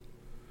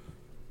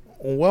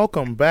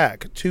welcome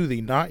back to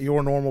the Not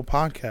Your Normal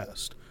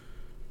podcast.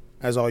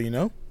 As all you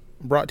know,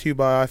 brought to you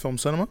by iFilm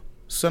Cinema,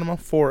 cinema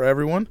for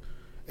everyone.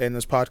 And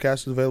this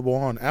podcast is available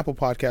on Apple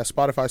Podcasts,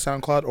 Spotify,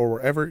 SoundCloud, or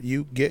wherever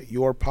you get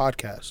your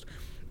podcast.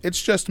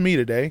 It's just me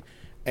today,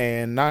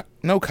 and no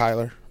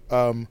Kyler.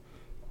 I'll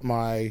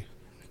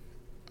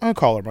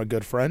call her my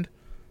good friend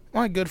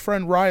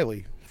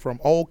Riley from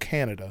old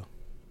Canada.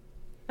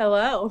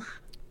 Hello.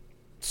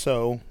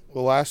 So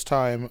the last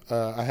time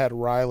I had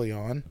Riley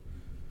on,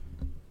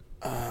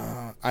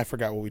 I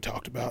forgot what we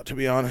talked about, to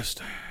be honest.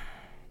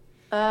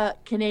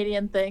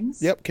 Canadian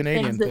things. Yep,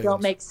 Canadian things that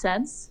don't make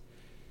sense.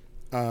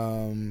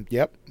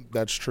 Yep,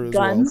 that's true as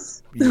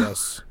Guns. well.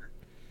 Yes.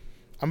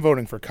 I'm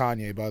voting for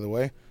Kanye, by the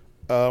way.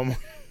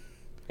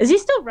 Is he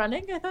still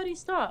running? I thought he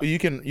stopped. You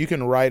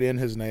can write in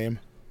his name.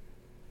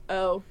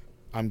 Oh.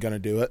 I'm gonna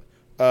do it.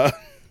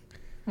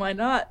 Why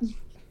not?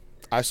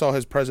 I saw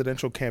his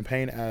presidential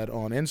campaign ad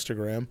on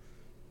Instagram.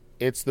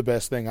 It's the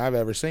best thing I've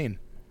ever seen.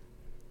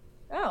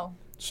 Oh.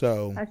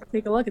 So I should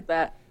take a look at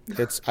that.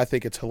 I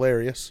think it's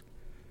hilarious.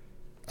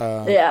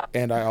 Yeah.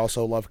 And I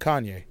also love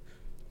Kanye.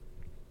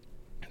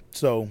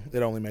 So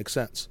it only makes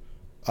sense.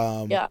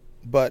 Yeah.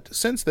 But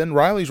since then,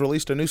 Riley's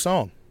released a new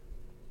song.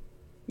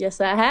 Yes,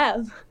 I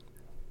have.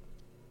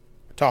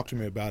 Talk to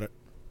me about it.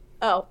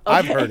 Oh, okay.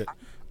 I've heard it.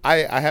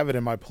 I have it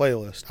in my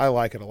playlist. I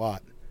like it a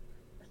lot.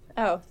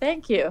 Oh,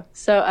 thank you.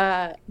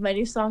 So, my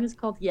new song is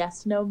called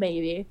Yes, No,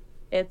 Maybe.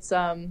 It's,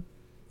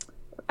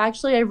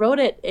 actually, I wrote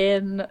it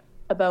in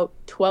about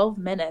 12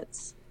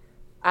 minutes.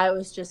 I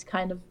was just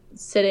kind of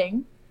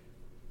sitting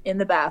in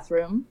the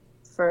bathroom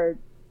for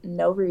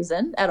no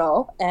reason at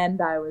all,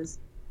 and I was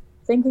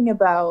thinking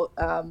about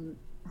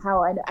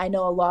how I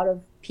know a lot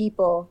of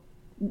people,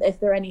 if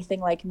they're anything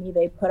like me,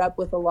 they put up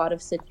with a lot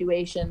of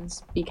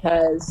situations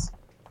because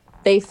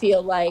they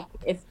feel like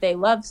if they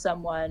love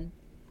someone,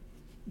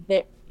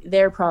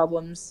 their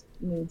problems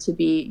need to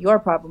be your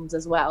problems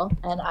as well.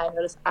 And I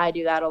notice I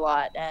do that a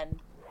lot, and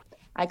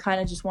I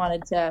kind of just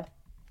wanted to,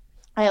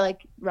 I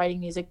like writing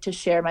music to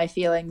share my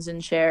feelings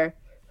and share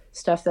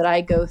stuff that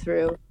I go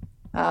through,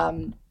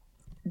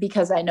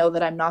 because I know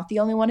that I'm not the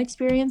only one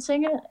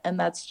experiencing it. And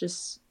that's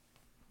just,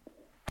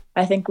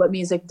 I think what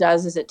music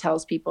does is it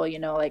tells people,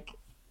 like,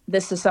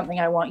 this is something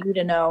I want you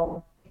to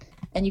know.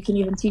 And you can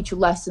even teach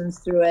lessons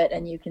through it.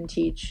 And you can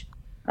teach,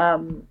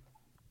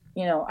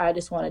 I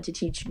just wanted to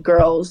teach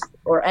girls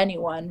or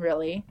anyone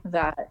really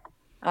that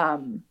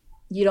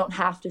you don't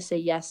have to say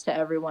yes to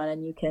everyone,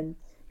 and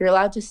you're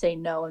allowed to say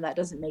no, and that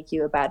doesn't make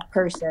you a bad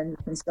person. You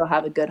can still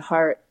have a good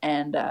heart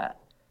and,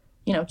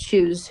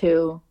 choose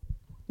who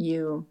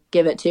you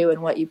give it to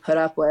and what you put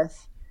up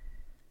with.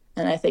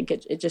 And I think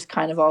it just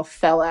kind of all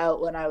fell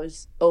out when I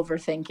was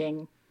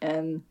overthinking,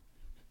 and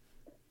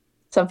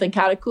something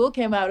kind of cool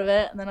came out of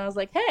it. And then I was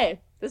like, hey,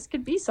 this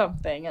could be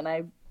something. And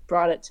I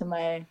brought it to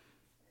my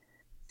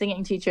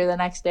singing teacher the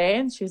next day,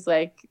 and she's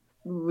like,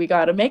 we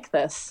got to make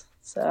this.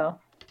 So,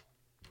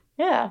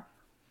 yeah.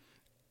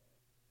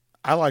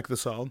 I like the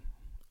song.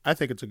 I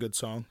think it's a good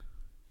song.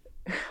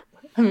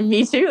 I mean,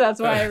 me too. That's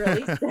why I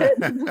released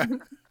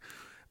it.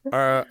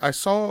 I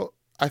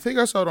think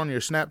I saw it on your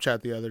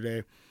Snapchat the other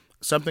day.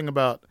 Something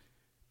about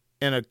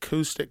an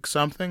acoustic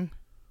something.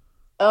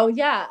 Oh,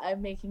 yeah.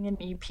 I'm making an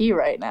EP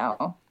right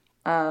now.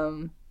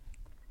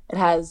 It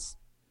has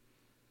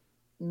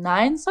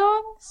 9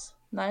 songs,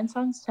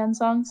 10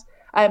 songs.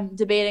 I'm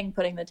debating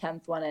putting the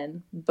 10th one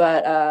in,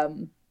 but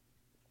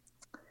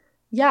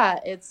yeah,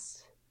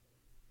 it's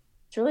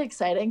really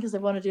exciting because I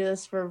want to do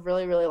this for a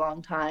really, really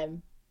long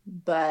time.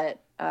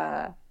 But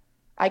I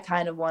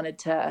kind of wanted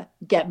to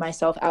get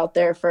myself out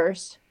there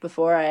first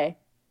before I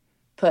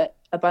put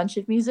a bunch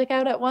of music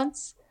out at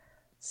once.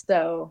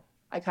 So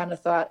I kind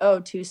of thought,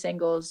 2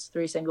 singles,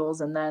 3 singles,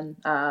 and then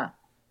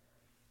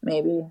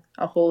maybe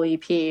a whole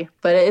EP.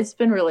 But it's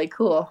been really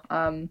cool.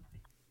 I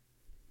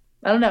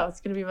don't know.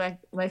 It's going to be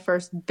my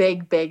first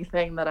big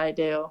thing that I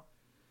do.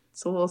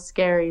 It's a little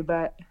scary,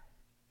 but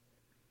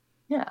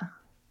yeah.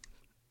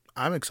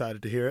 I'm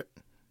excited to hear it.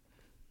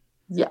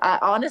 Yeah,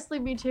 honestly,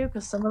 me too,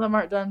 because some of them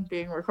aren't done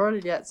being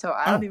recorded yet, so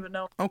I don't even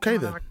know what okay,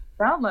 some then. of them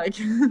sound like.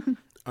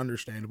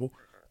 Understandable.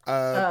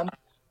 Yeah.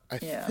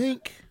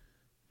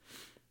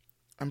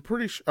 I'm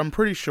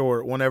pretty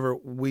sure whenever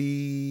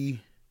I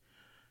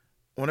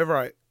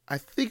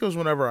think it was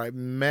whenever I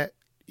met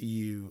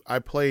you, I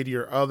played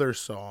your other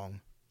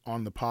song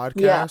on the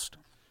podcast.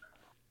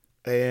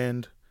 Yeah.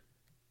 And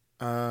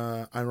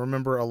I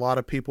remember a lot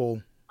of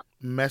people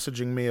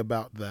messaging me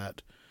about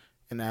that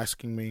and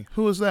asking me,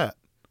 who is that?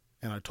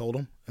 And I told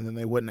them, and then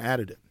they wouldn't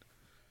added it.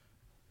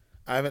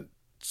 I don't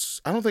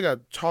think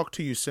I've talked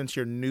to you since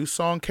your new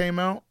song came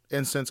out,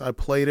 and since I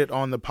played it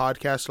on the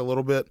podcast a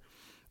little bit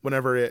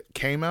whenever it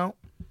came out.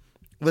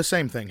 The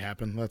same thing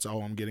happened. That's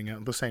all I'm getting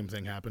at. The same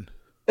thing happened.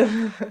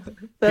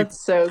 That's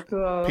so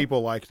cool.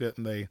 People liked it,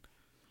 and they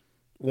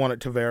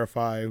wanted to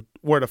verify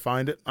where to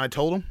find it. I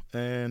told them,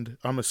 and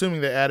I'm assuming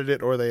they added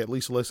it, or they at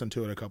least listened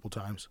to it a couple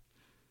times.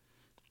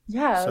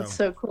 Yeah, that's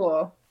so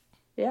cool.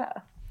 Yeah.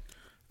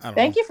 I don't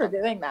Thank know. you for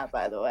doing that,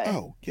 by the way.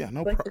 Oh yeah, It's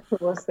like the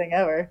coolest thing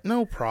ever.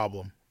 no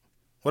problem.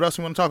 What else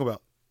you want to talk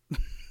about?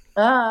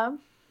 Um,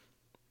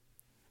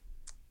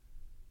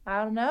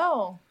 I don't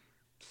know.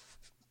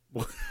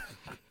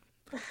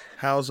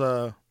 How's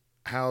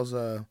how's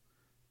uh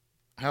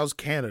how's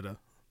Canada?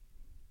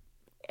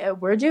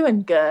 We're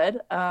doing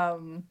good.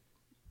 Our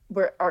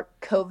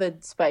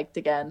COVID spiked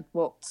again.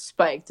 Well,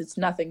 spiked. It's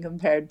nothing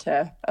compared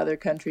to other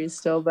countries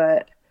still,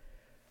 but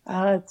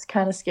it's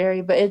kind of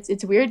scary. But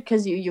it's weird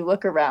because you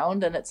look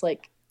around and it's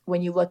like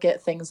when you look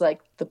at things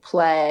like the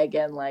plague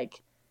and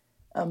like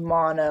a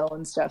mono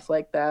and stuff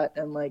like that,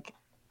 and like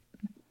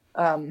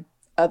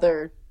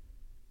other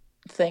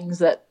things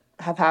that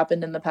have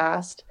happened in the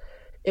past,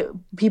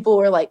 people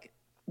were like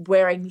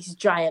wearing these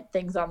giant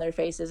things on their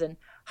faces and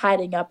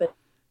hiding up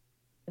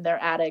in their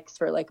attics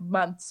for like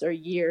months or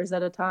years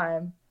at a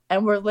time.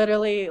 And we're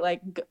literally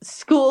like,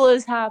 school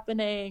is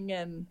happening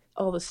and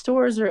all the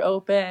stores are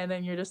open,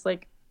 and you're just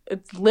like,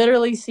 it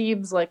literally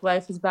seems like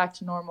life is back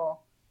to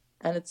normal.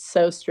 And it's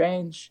so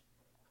strange.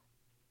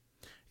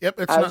 Yep,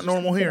 it's I was not just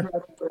normal thinking here.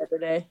 about it the other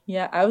day.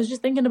 Yeah, I was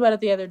just thinking about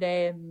it the other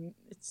day, and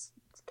it's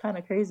kind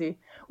of crazy.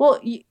 Well,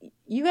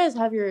 you guys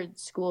have your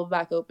school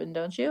back open,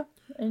 don't you?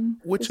 In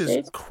the Which is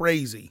States?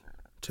 crazy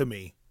to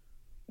me.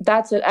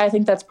 That's it. I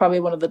think that's probably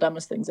one of the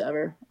dumbest things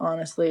ever.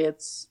 Honestly,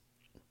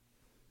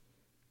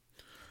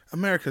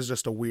 America's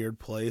just a weird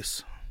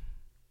place.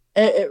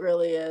 it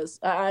really is.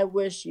 I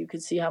wish you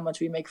could see how much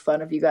we make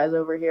fun of you guys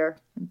over here.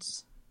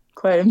 It's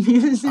quite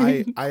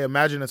amusing. I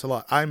imagine it's a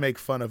lot. I make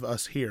fun of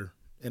us here,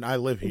 and I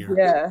live here.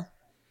 Yeah.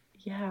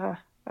 Yeah.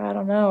 I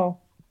don't know.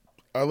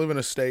 I live in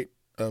a state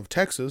of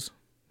Texas,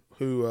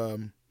 who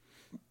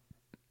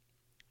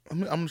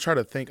I'm gonna try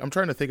to think. I'm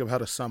trying to think of how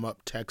to sum up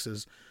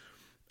Texas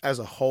as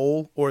a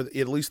whole, or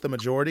at least the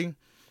majority.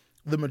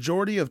 The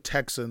majority of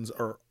Texans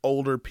are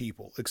older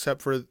people,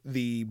 except for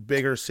the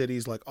bigger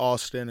cities like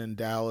Austin and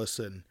Dallas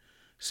and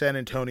San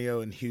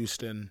Antonio and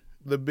Houston.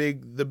 The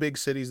big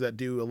cities that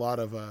do a lot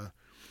of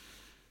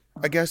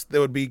I guess they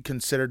would be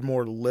considered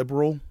more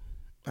liberal,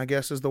 I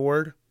guess is the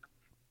word.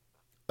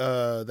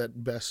 That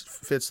best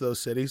fits those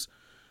cities.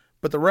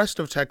 But the rest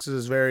of Texas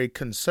is very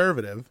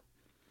conservative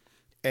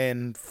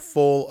and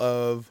full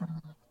of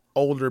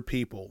older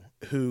people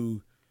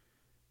who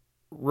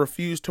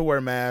refuse to wear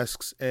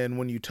masks, and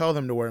when you tell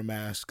them to wear a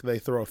mask, they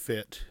throw a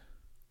fit.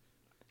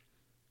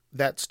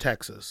 That's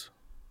Texas.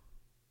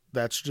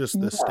 That's just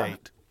the Yeah.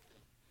 state.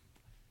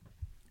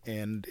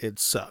 And it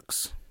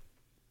sucks.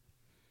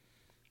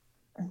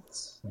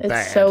 It's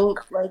Bad. so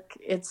like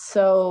it's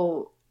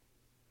so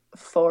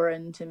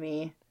foreign to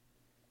me.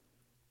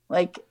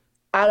 Like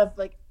out of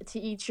like to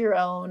each your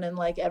own, and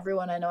like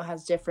everyone I know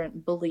has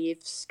different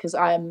beliefs because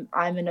I'm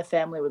in a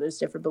family where there's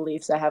different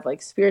beliefs. I have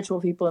like spiritual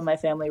people in my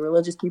family,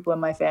 religious people in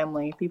my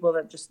family, people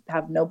that just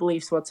have no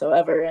beliefs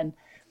whatsoever, and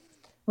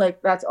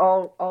like that's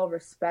all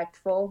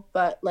respectful,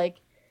 but like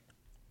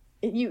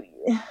you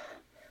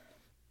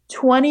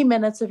 20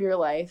 minutes of your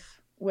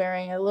life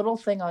wearing a little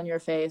thing on your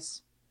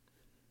face,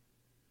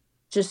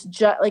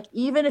 like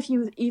even if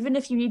you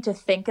need to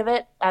think of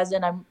it as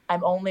in I'm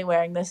only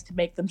wearing this to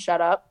make them shut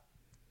up,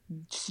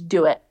 just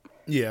do it.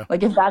 Yeah.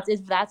 Like if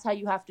that's how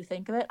you have to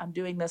think of it, I'm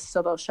doing this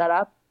so they'll shut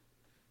up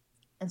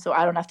and so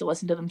I don't have to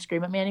listen to them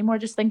scream at me anymore.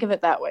 Just think of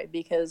it that way,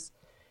 because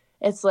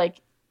it's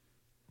like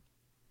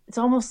it's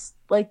almost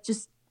like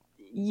just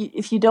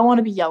if you don't want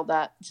to be yelled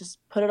at, just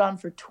put it on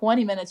for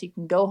 20 minutes. You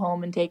can go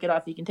home and take it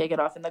off. You can take it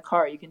off in the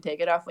car. You can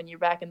take it off when you're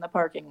back in the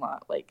parking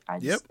lot. Like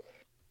Yep.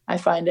 I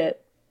find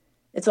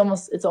it's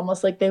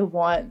almost like they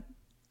want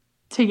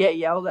to get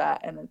yelled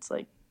at, and it's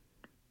like,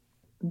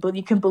 but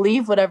you can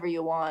believe whatever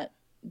you want,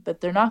 but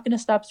they're not going to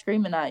stop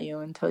screaming at you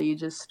until you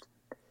just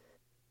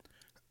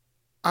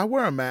I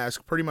wear a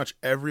mask pretty much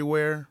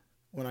everywhere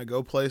when I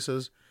go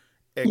places,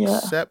 yeah.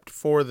 except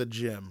for the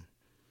gym.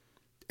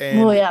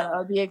 Well, And yeah, that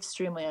would be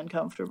extremely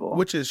uncomfortable.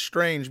 which is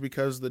strange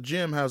because the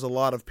gym has a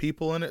lot of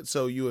people in it,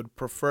 so you would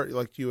prefer,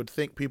 like, you would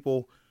think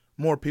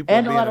more people would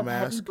And a be in lot a of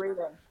heavy mask.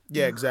 breathing.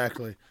 Yeah,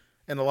 exactly.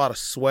 And a lot of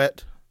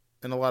sweat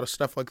and a lot of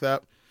stuff like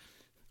that.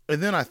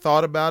 And then I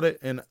thought about it,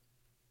 and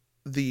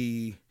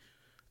the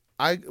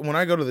I when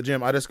I go to the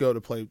gym, I just go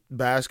to play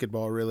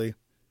basketball. Really,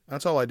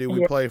 that's all I do.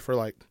 We Yeah. play for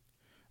like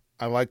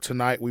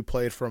tonight. We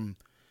played from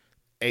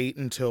 8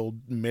 until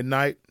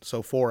midnight,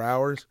 so 4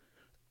 hours.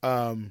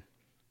 Um,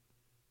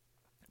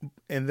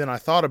 and then I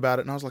thought about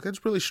it, and I was like,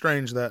 it's really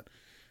strange that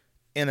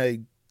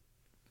in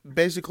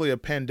basically a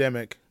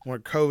pandemic where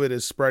COVID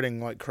is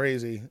spreading like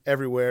crazy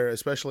everywhere,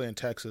 especially in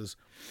Texas,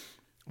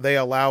 they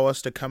allow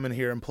us to come in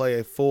here and play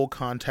a full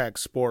contact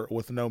sport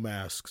with no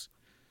masks.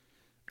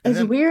 And It's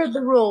then weird,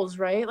 the rules,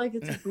 right? Like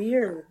it's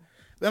weird.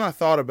 then I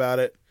thought about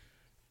it,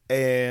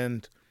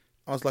 and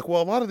I was like,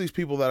 well, a lot of these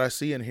people that I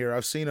see in here, I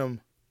see them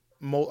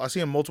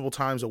multiple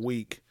times a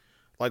week,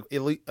 like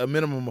at least a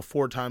minimum of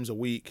 4 times a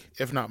week,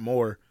 if not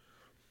more,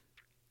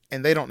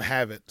 and they don't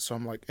have it. So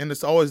I'm like, and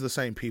it's always the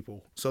same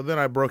people. So then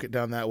I broke it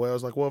down that way. I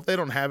was like, well, if they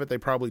don't have it, they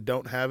probably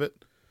don't have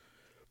it.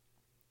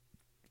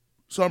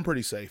 So I'm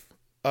pretty safe.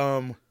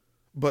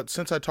 But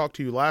since I talked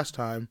to you last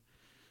time,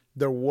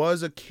 there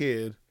was a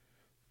kid.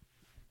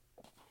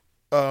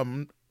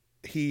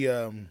 He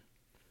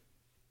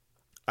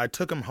I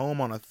took him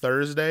home on a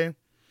Thursday,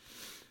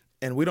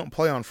 and we don't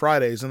play on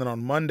Fridays. And then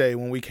on Monday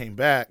when we came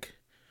back,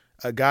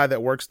 a guy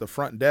that works the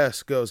front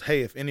desk goes,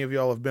 "Hey, if any of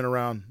y'all have been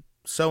around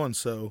so and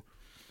so,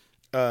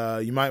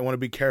 you might want to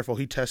be careful.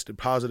 He tested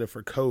positive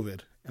for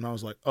COVID." And I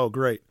was like, "Oh,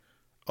 great."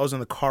 I was in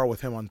the car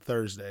with him on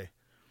Thursday.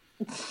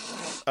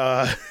 But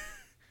I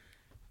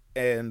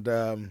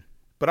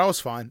was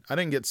fine. I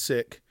didn't get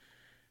sick.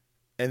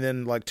 And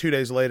then like 2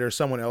 days later,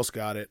 someone else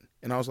got it.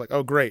 And I was like,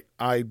 "Oh, great."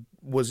 I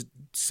was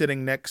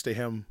sitting next to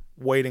him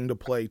waiting to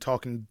play,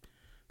 talking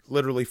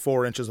literally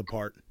 4 inches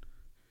apart.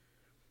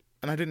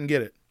 And I didn't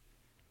get it.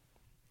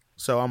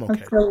 So I'm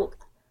okay. So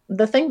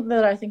the thing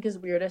that I think is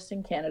weirdest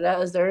in Canada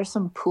is there are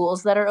some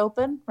pools that are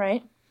open,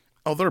 right?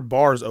 Oh, there are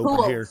bars open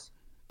Pools. here.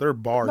 There are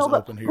bars No,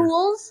 but open here.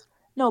 pools?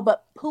 No,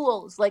 but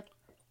pools. Like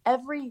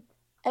every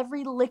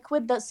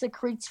liquid that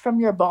secretes from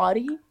your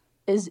body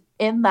is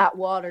in that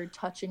water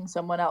touching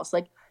someone else.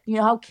 Like, you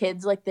know how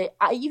kids, like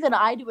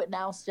I do it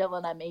now still,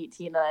 and I'm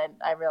 18, and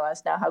I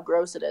realize now how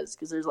gross it is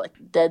because there's like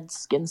dead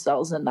skin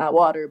cells in that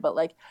water. But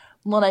like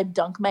when I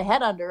dunk my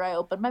head under, I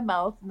open my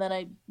mouth and then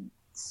I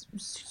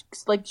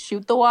like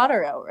shoot the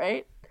water out,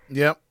 right?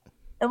 Yep.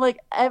 And like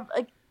I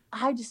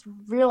just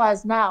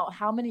realized now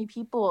how many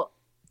people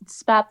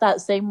spat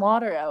that same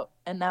water out,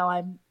 and now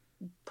I'm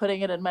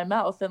putting it in my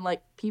mouth, and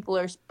like people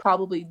are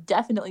probably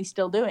definitely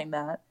still doing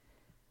that.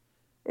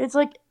 It's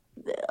like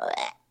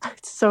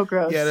it's so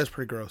gross. Yeah, it is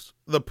pretty gross.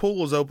 The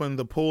pool is open.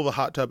 The pool, the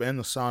hot tub, and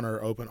the sauna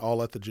are open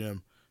all at the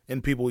gym,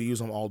 and people use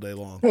them all day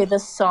long. Okay, the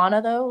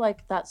sauna though,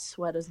 like that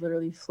sweat is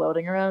literally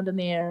floating around in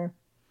the air,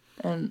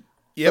 and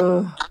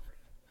yep.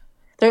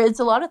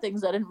 It's a lot of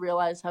things I didn't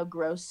realize how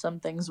gross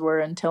some things were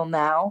until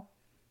now,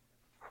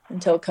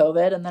 until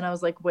COVID, and then I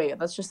was like, wait,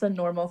 that's just a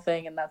normal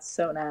thing, and that's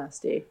so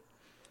nasty.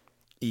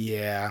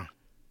 Yeah.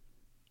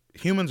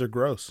 Humans are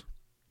gross.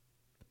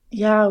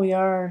 Yeah, we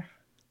are.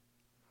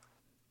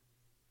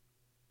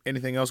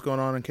 Anything else going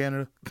on in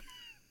Canada?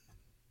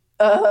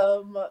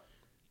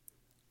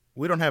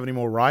 We don't have any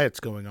more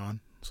riots going on,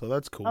 so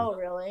that's cool. Oh,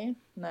 really?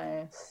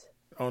 Nice.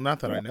 Oh, not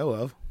that I know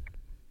of.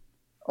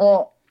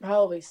 Well,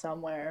 probably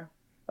somewhere,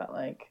 but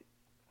like,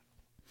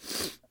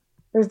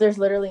 there's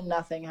literally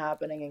nothing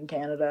happening in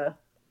Canada.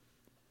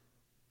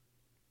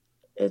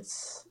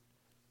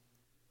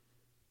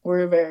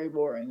 We're very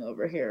boring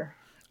over here.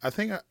 I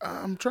think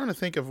I'm trying to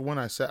think of when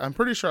I said. I'm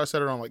pretty sure I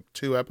said it on like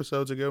 2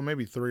 episodes ago,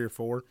 maybe 3 or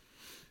 4.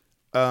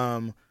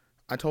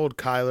 I told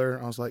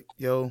Kyler, I was like,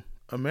 "Yo,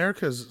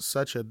 America's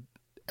such a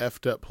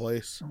effed up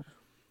place.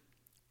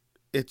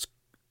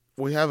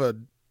 We have a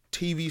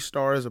TV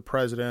star as a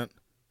president.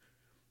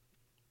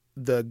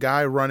 The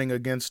guy running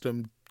against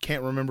him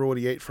can't remember what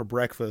he ate for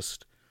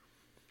breakfast.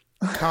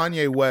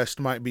 Kanye West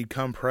might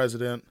become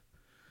president.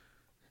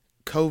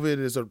 COVID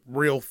is a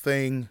real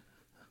thing.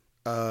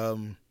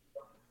 There's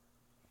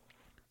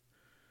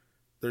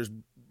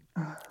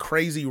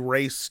crazy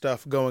race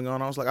stuff going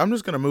on." I was like, I'm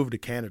just going to move to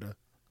Canada.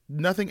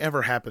 Nothing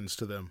ever happens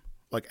to them,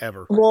 like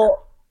ever.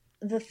 Well,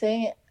 I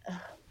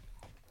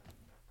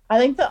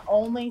think the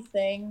only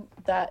thing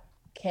that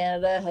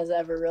Canada has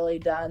ever really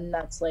done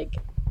that's like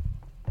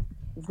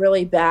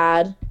really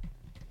bad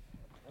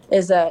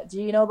is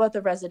do you know about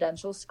the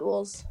residential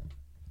schools?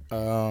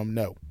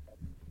 No.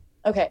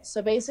 Okay,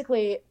 so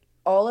basically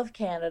all of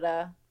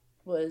Canada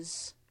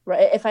was,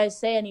 right, if I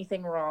say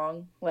anything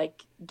wrong,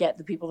 like get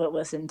the people that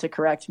listen to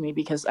correct me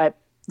because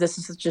this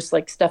is just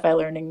like stuff I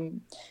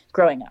learned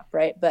growing up,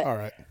 right? But all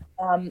right.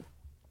 I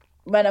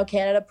know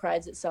Canada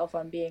prides itself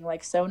on being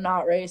like so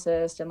not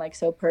racist and like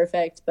so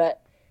perfect,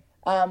 but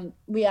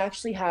we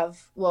actually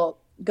have, well,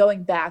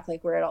 going back,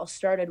 like where it all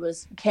started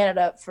was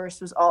Canada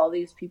first was all of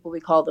these people, we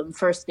call them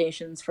First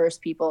Nations,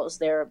 First Peoples,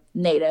 they're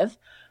native.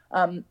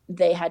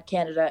 They had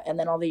Canada, and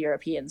then all the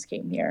Europeans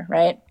came here,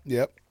 right?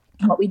 Yep.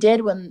 What we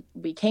did when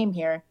we came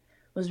here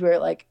was we were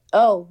like,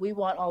 oh, we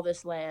want all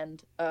this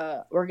land.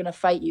 We're going to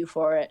fight you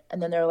for it. And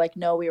then they're like,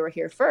 no, we were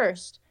here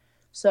first.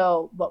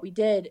 So what we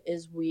did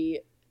is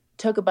we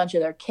took a bunch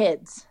of their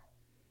kids,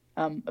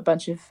 I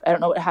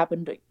don't know what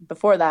happened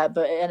before that,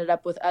 but it ended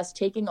up with us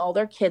taking all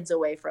their kids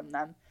away from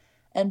them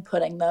and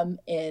putting them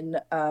in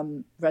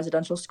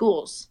residential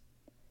schools.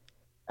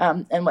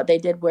 And what they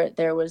did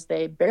was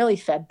they barely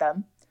fed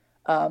them.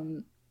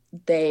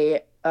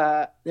 There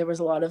was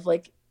a lot of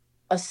like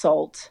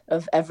assault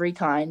of every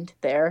kind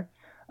there.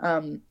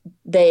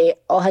 They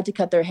all had to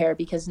cut their hair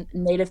because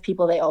Native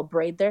people, they all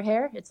braid their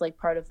hair. It's like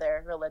part of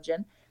their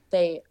religion.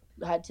 They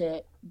had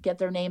to get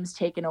their names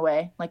taken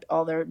away, like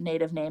all their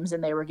Native names,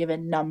 and they were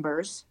given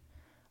numbers.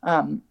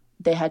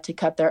 They had to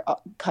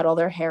cut all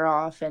their hair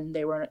off, and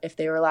if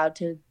they were allowed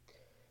to,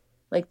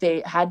 like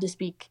they had to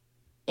speak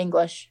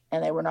English,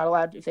 and they were not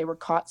allowed, if they were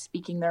caught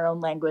speaking their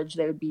own language,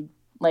 they would be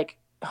like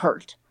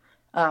hurt.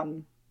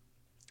 And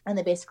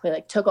they basically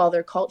like took all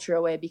their culture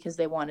away because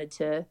they wanted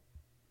to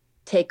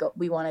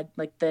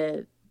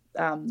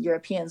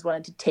Europeans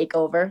wanted to take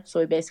over. So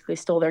we basically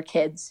stole their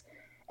kids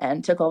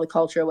and took all the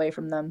culture away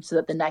from them so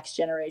that the next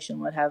generation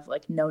would have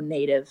like no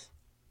native,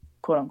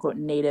 quote unquote,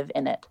 native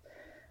in it.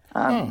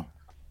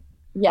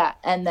 Yeah.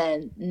 And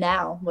then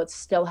now what's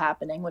still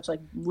happening, which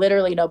like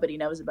literally nobody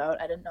knows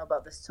about. I didn't know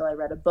about this till I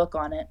read a book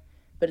on it,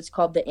 but it's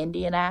called the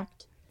Indian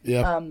Act.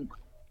 Yeah.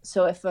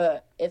 So if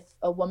a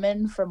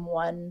woman from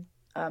one,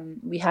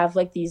 we have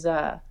like these,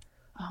 what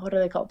are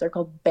they called? They're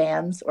called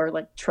bands or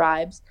like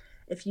tribes.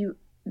 If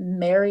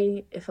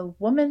a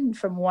woman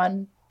from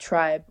one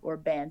tribe or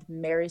band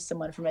marries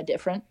someone from a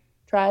different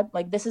tribe,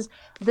 like this is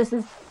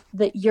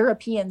the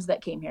Europeans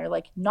that came here,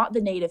 like not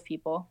the native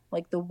people,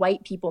 like the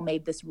white people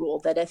made this rule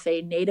that if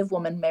a native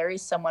woman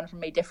marries someone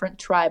from a different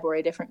tribe or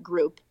a different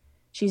group,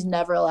 she's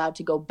never allowed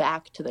to go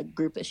back to the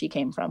group that she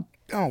came from.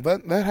 Oh,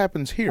 that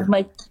happens here. I'm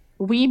like,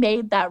 we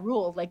made that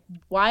rule. Like,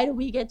 why do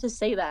we get to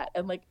say that?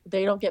 And like,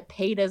 they don't get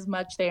paid as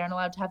much. They aren't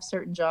allowed to have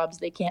certain jobs.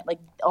 They can't, like,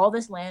 all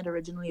this land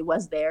originally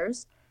was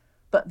theirs,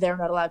 but they're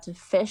not allowed to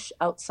fish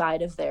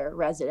outside of their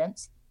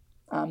residence.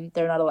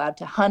 They're not allowed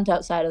to hunt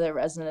outside of their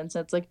residence.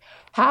 It's like,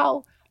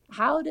 how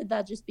did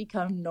that just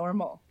become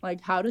normal? Like,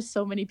 how does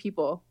so many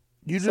people?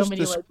 You just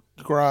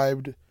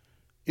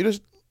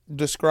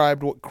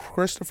described what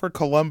Christopher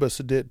Columbus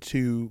did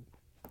to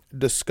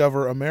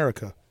discover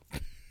America.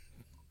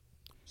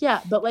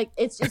 Yeah, but like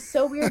it's just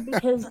so weird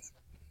because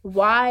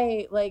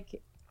why?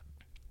 Like,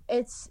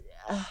 it's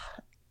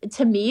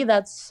to me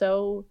that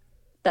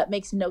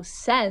makes no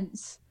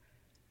sense.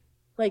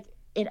 Like,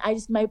 and I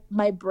just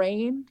my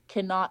brain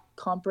cannot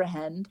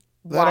comprehend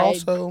That why.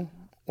 Also,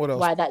 what else?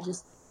 Why that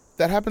just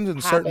that happens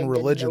in certain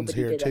religions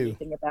here did too.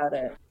 Anything about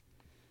it.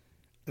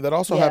 That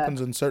also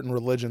happens in certain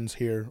religions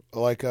here.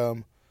 Like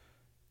I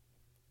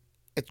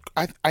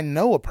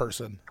know a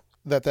person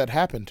that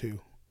happened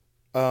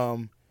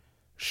to.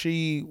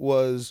 She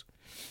was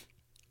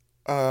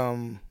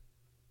I'm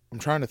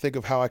trying to think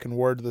of how I can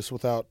word this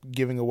without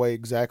giving away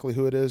exactly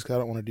who it is, because I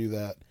don't want to do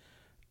that.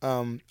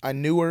 I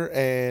knew her,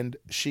 and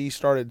she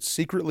started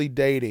secretly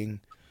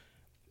dating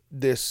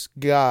this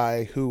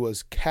guy who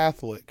was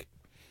Catholic,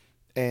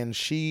 and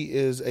she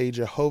is a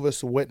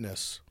Jehovah's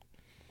Witness.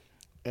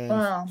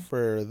 And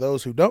for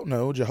those who don't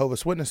know,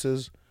 Jehovah's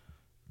Witnesses,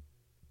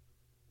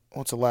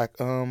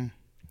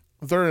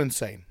 they're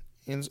insane.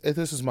 And if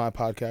this is my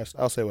podcast,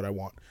 I'll say what I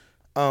want.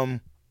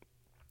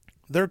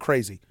 They're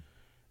crazy.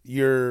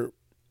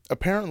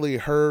 Apparently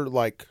her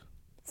like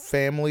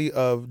family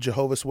of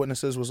Jehovah's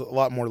Witnesses was a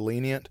lot more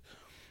lenient.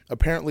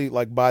 Apparently,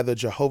 like by the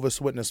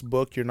Jehovah's Witness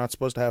book, you're not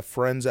supposed to have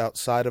friends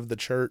outside of the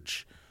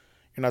church.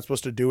 You're not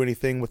supposed to do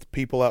anything with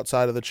people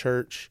outside of the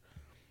church.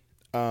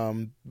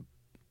 Girls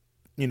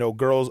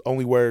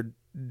only wear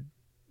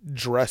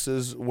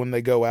dresses when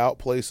they go out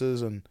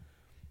places and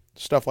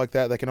stuff like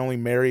that. They can only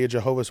marry a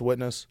Jehovah's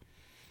Witness.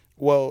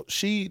 Well,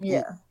 she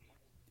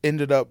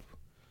ended up,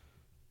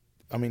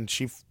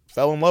 she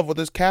fell in love with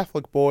this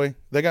Catholic boy.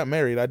 They got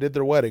married. I did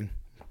their wedding.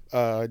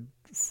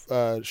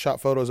 Shot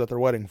photos at their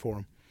wedding for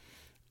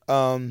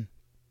him.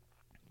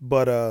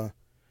 But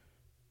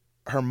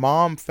her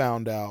mom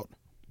found out,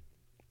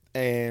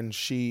 and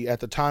she at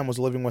the time was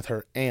living with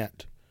her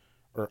aunt,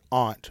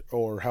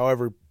 or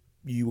however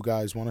you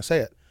guys want to say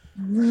it.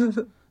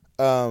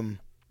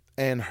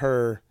 And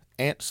her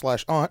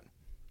aunt/aunt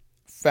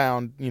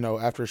found,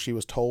 after she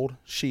was told,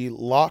 she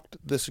locked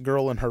this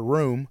girl in her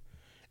room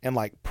and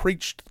like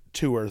preached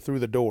to her through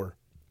the door.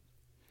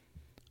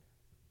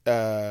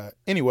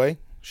 Anyway,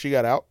 she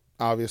got out,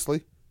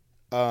 obviously,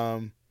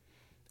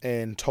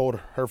 and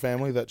told her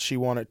family that she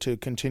wanted to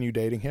continue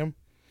dating him.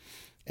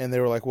 And they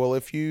were like, well,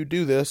 if you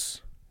do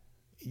this,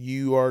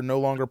 you are no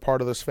longer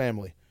part of this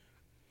family.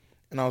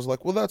 And I was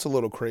like, well, that's a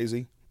little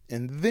crazy.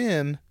 And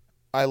then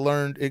I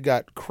learned it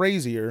got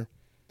crazier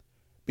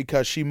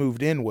because she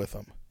moved in with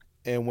him.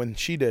 And when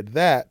she did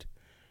that,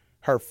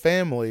 her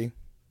family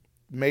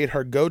made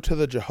her go to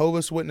the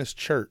Jehovah's Witness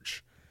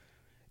church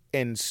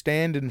and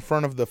stand in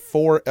front of the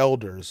 4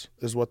 elders,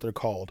 is what they're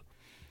called.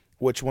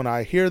 Which, when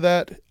I hear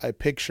that, I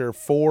picture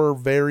 4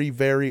 very,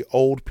 very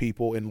old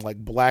people in like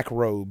black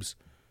robes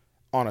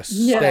on a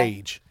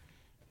stage.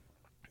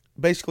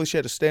 Basically, she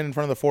had to stand in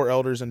front of the 4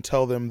 elders and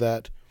tell them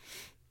that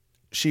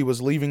she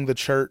was leaving the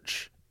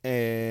church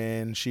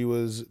and she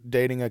was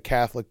dating a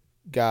Catholic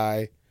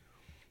guy.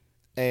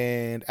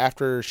 And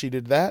after she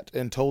did that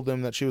and told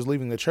them that she was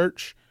leaving the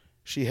church,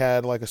 she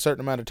had like a certain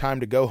amount of time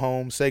to go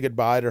home, say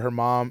goodbye to her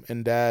mom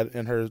and dad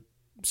and her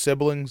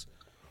siblings,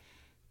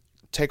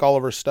 take all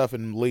of her stuff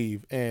and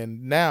leave.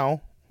 And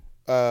now,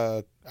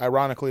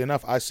 ironically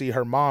enough, I see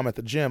her mom at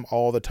the gym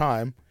all the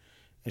time,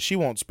 and she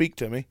won't speak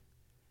to me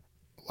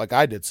like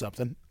I did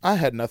something. I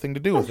had nothing to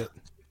do with it.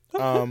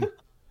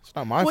 It's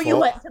not my fault. Well, you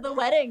went to the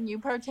wedding. You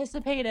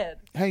participated.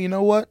 Hey, you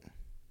know what?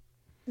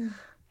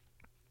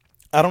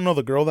 I don't know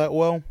the girl that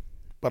well,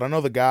 but I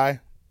know the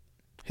guy.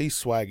 He's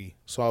swaggy,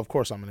 so of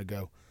course I'm going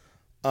to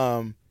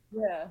go.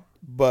 Yeah.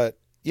 But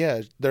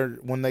yeah,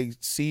 when they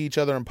see each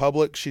other in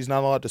public, she's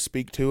not allowed to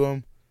speak to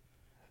him.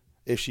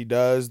 If she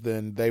does,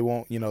 then they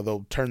won't,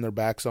 they'll turn their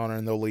backs on her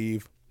and they'll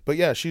leave. But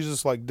yeah, she's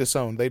just like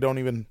disowned. They don't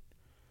even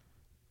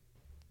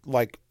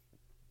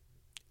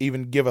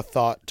even give a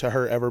thought to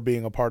her ever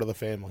being a part of the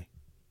family.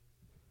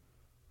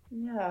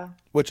 Yeah.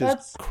 Which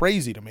is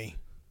crazy to me.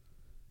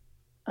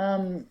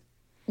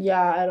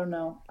 Yeah, I don't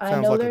know. I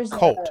Sounds know like there's a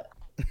cult.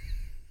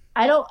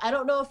 I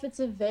don't know if it's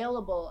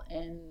available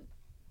in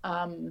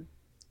um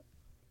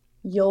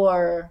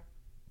your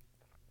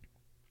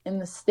in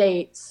the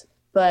States,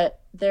 but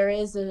there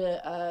is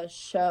a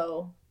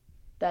show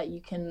that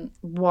you can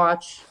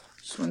watch.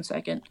 Just one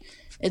second.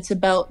 It's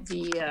about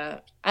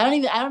the I don't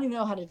even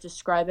know how to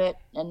describe it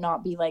and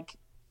not be like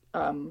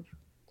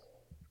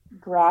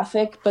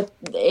graphic, but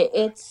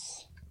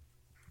it's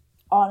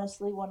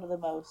honestly one of the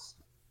most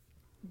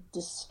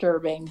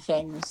disturbing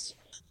things.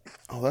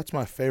 Oh, that's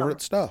my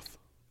favorite stuff.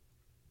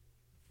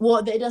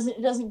 Well, it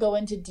doesn't go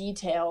into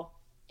detail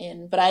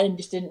but I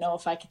just didn't know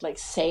if I could like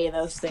say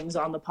those things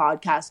on the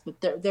podcast,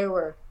 but there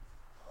were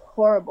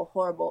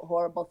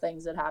horrible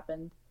things that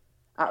happened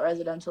at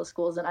residential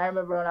schools. And I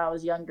remember when I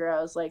was younger,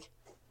 I was like,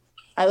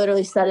 I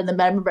literally sat in the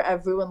bed. I remember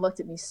everyone looked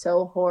at me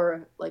so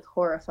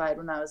horrified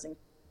when I was in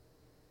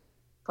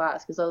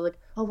class, because I was like,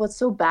 oh, what's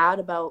so bad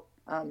about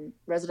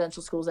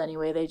residential schools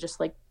anyway? They just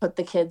like put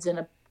the kids in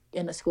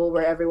a school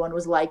where everyone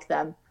was like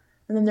them.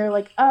 And then they're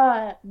like,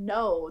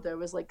 no, there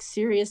was like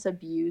serious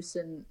abuse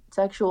and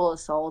sexual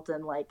assault,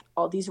 and like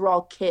these were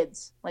all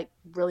kids, like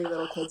really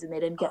little kids, and they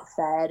didn't get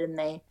fed, and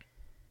they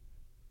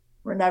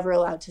were never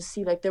allowed to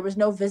see, like there was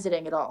no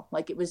visiting at all.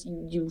 Like it was,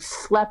 you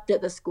slept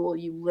at the school,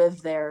 you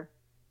lived there.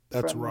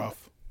 That's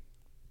rough.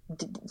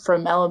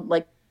 From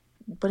like,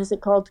 what is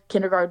it called?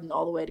 Kindergarten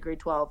all the way to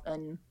grade 12.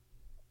 And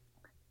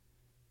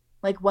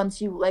like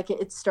once you, like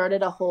it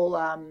started a whole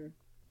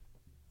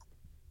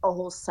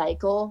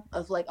cycle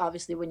of like,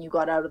 obviously when you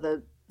got out of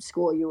the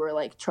school you were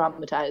like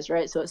traumatized,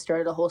 right? So it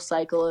started a whole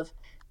cycle of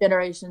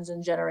generations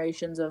and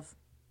generations of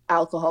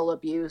alcohol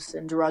abuse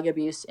and drug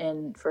abuse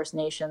in First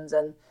Nations,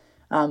 and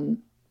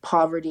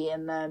poverty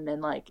in them,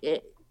 and like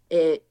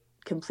it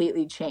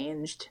completely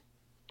changed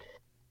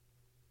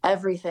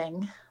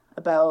everything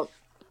about,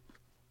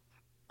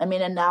 I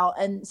mean,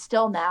 and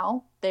still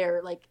now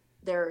there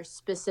are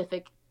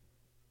specific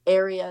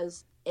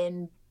areas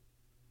in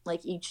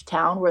like each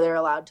town where they're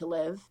allowed to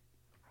live,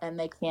 and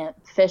they can't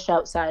fish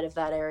outside of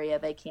that area,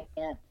 they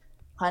can't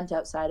hunt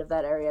outside of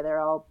that area. They're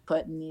all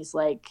put in these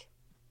like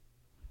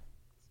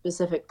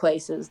specific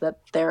places that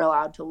they're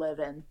allowed to live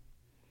in.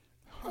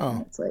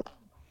 And it's like,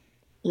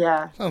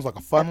 yeah, sounds like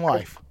a fun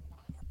life.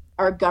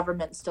 Our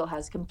government still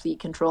has complete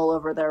control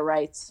over their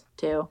rights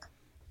too,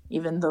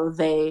 even though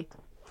they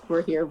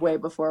were here way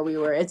before we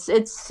were. It's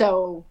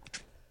so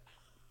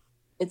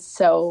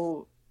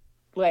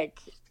like,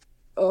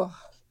 oh.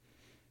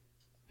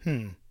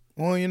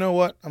 Well, you know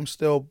what? I'm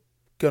still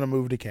gonna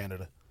move to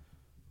Canada.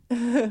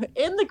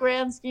 In the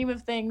grand scheme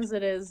of things,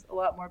 it is a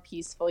lot more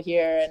peaceful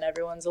here, and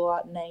everyone's a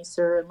lot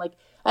nicer. And like,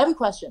 I have a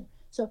question.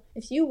 So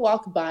if you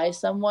walk by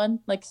someone,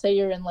 like say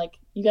you're in like,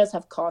 you guys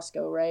have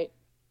Costco, right?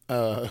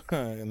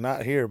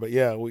 Not here, but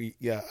yeah, we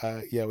have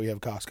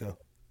Costco.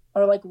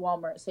 Or like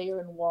Walmart. Say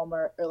you're in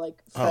Walmart or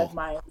like Fred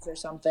Meyer's or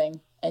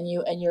something, and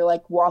you're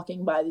like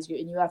walking by these,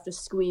 and you have to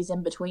squeeze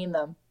in between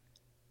them.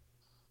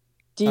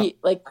 Do you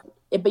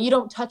but you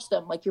don't touch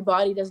them, like your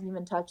body doesn't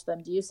even touch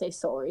them. Do you say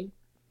sorry?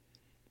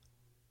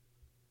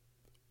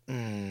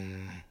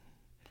 I'm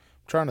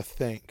trying to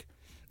think.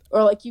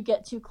 Or like you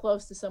get too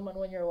close to someone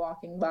when you're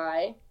walking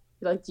by,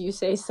 like do you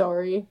say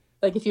sorry?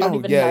 Like if you don't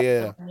even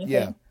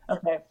yeah.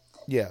 Okay.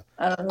 Yeah.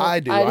 I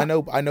do.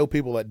 I know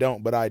people that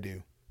don't, but I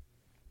do.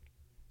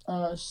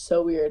 Oh, it's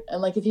so weird.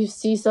 And like if you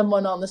see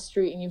someone on the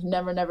street and you've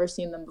never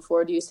seen them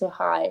before, do you say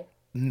hi?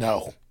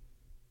 No.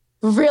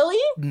 Really?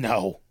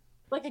 No.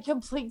 Like a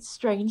complete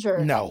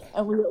stranger. No.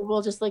 And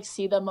we'll just like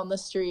see them on the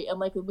street, and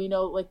like we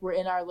know, like we're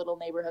in our little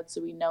neighborhood,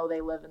 so we know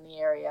they live in the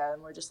area,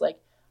 and we're just like,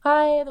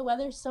 hi, the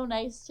weather's so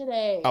nice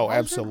today. Oh,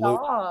 absolutely.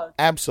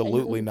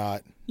 Absolutely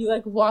not. You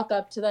like walk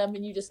up to them,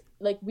 and you just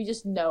like, we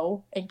just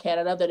know in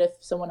Canada that if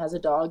someone has a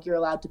dog, you're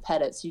allowed to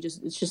pet it. So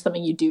it's just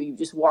something you do. You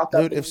just walk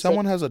up. Dude, if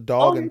someone has a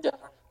dog, and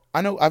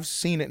I know I've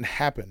seen it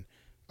happen.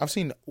 I've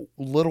seen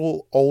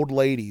little old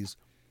ladies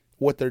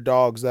with their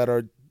dogs that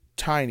are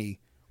tiny,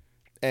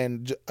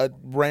 and a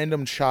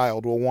random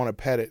child will want to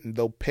pet it, and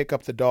they'll pick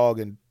up the dog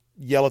and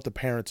yell at the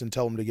parents and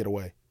tell them to get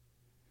away.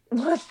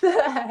 What the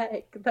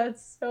heck?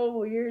 That's so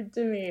weird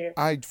to me.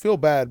 I feel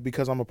bad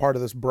because I'm a part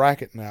of this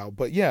bracket now,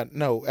 but yeah,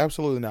 no,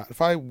 absolutely not. If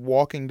I'm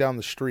walking down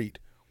the street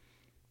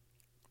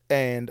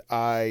and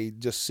I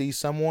just see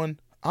someone,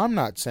 I'm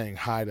not saying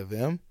hi to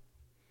them.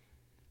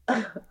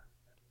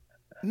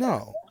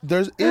 No,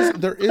 there is a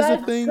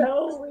thing. That's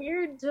so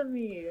weird to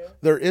me.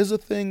 There is a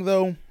thing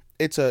though.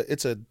 It's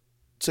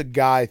a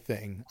guy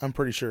thing. I'm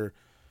pretty sure.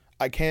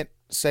 I can't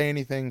say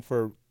anything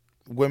for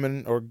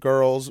women or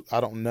girls. I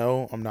don't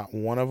know. I'm not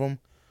one of them.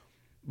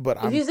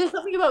 But if you say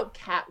something about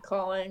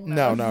catcalling,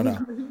 no.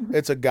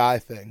 It's a guy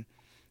thing.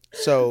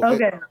 So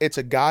okay. It's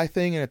a guy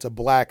thing, and it's a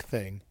black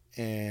thing,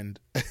 and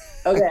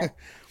okay.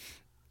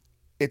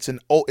 It's an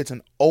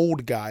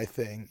old guy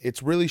thing.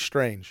 It's really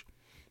strange.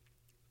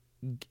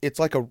 It's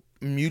like a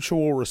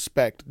mutual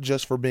respect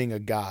just for being a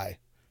guy.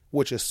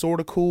 which is sort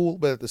of cool,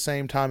 but at the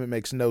same time, it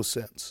makes no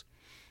sense.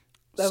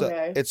 So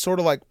Okay. it's sort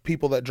of like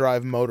people that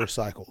drive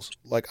motorcycles.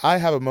 Like I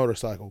have a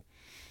motorcycle,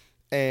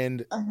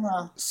 and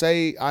Uh-huh.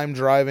 say I'm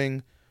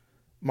driving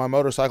my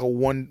motorcycle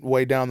one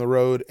way down the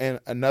road and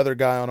another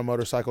guy on a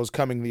motorcycle is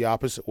coming the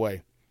opposite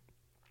way.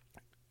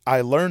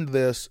 I learned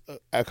this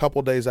a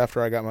couple days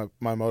after I got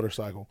my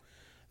motorcycle.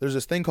 There's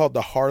this thing called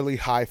the Harley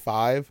High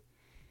Five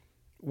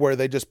where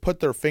they just put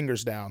their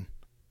fingers down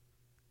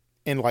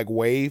and like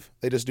wave.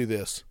 They just do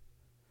this.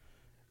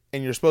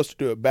 And you're supposed to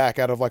do it back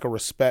out of like a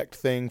respect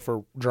thing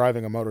for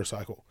driving a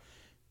motorcycle.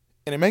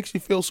 And it makes you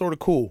feel sort of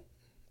cool.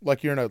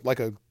 Like you're in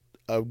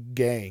a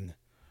gang,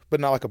 but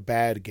not like a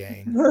bad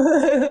gang.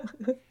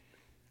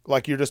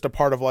 Like you're just a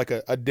part of like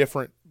a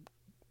different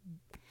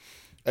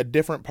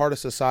part of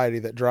society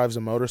that drives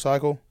a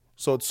motorcycle.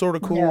 So it's sort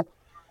of cool. Yeah.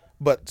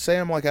 But say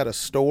I'm like at a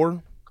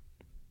store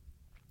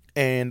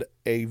and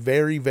a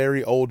very,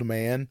 very old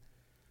man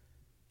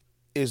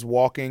is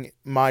walking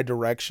my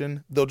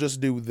direction, they'll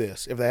just do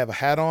this. If they have a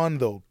hat on,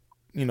 they'll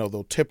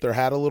tip their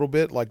hat a little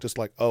bit, like just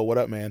like, "Oh, what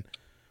up, man?"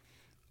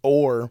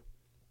 Or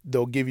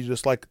they'll give you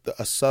just like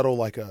a subtle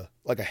like a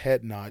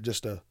head nod,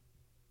 just a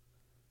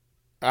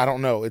I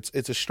don't know. It's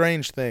a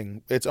strange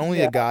thing. It's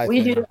only a guy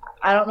We thing. do.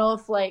 I don't know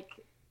if like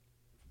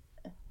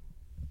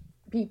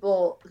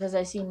people, because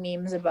I see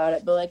memes about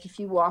it, but like if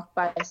you walk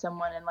by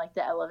someone in like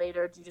the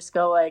elevator, do you just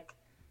go like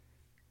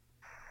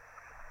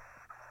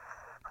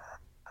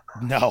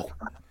No.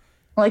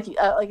 like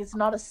it's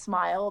not a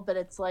smile, but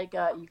it's like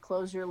you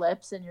close your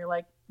lips and you're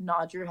like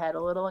nod your head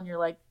a little and you're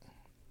like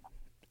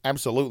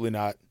Absolutely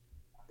not.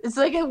 it's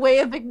like a way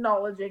of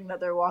acknowledging that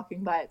they're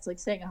walking by. It's like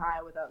saying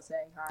hi without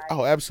saying hi.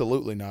 Oh,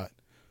 absolutely not.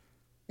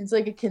 It's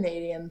like a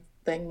Canadian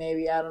thing,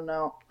 maybe. I don't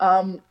know.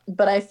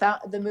 But I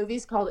found the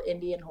movie's called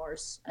Indian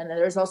Horse, and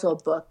there's also a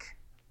book.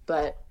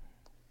 But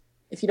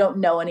if you don't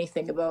know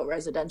anything about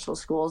residential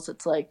schools,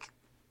 it's like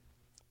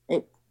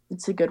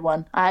it's a good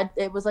one.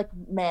 It was like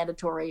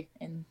mandatory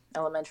in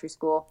elementary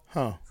school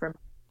Huh. for me,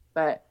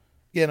 but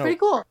Yeah, no. pretty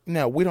cool.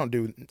 No, I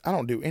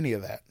don't do any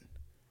of that.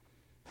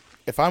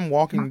 If I'm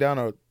walking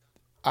down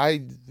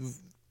I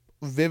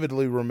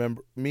vividly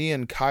remember me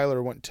and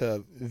Kyler went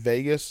to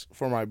Vegas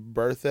for my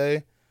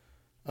birthday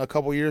a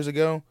couple years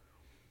ago,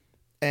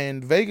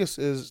 and Vegas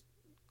is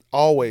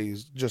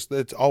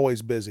it's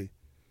always busy.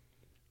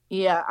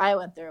 Yeah, I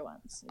went there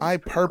once. I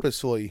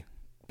purposely,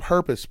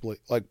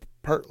 like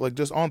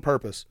just on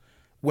purpose,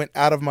 went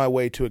out of my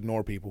way to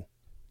ignore people.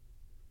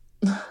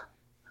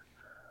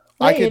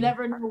 Well, you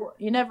never know.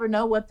 You never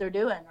know what they're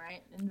doing,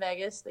 right? In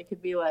Vegas, they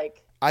could be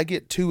like I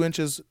get 2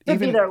 inches, could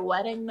be their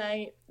wedding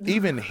night.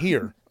 even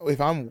here.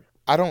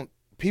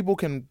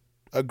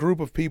 A group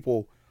of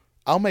people,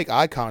 I'll make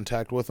eye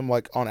contact with them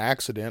like on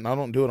accident. I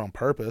don't do it on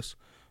purpose,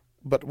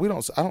 but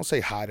I don't say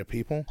hi to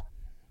people.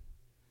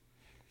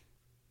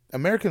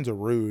 Americans are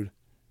rude.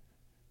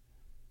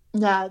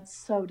 Yeah, it's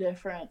so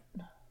different.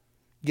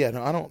 Yeah,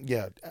 no, I don't.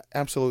 Yeah,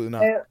 absolutely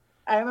not.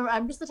 I remember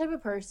I'm just the type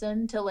of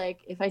person to like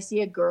if I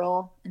see a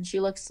girl and she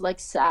looks like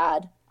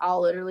sad,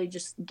 I'll literally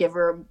just give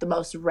her the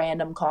most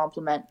random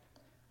compliment.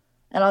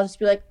 And I'll just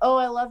be like, "Oh,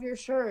 I love your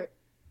shirt."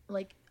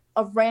 Like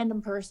a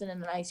random person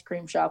in an ice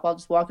cream shop, I'll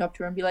just walk up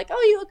to her and be like,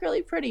 "Oh, you look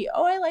really pretty.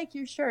 Oh, I like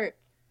your shirt."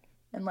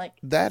 And like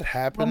that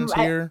happens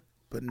here,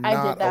 but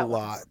not a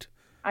lot.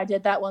 I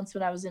did that once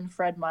when I was in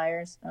Fred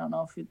Meyer's. I don't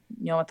know if you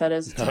know what that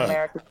is. It's an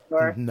American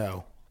store.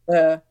 No.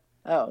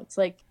 It's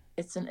like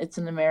it's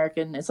an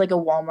American. It's like a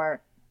Walmart,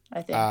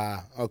 I think.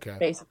 Okay.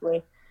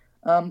 Basically,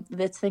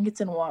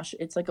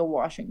 it's like a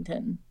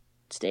Washington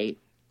State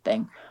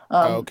thing.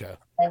 Okay.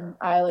 And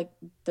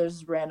there's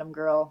this random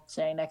girl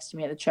standing next to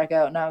me at the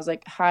checkout, and I was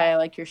like, "Hi, I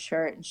like your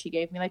shirt," and she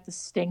gave me like the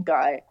stink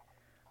eye.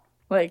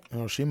 Like,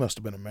 oh, she must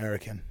have been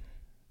American.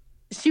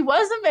 She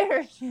was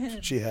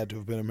American. She had to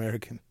have been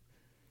American.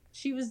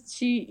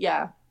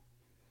 Yeah.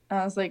 And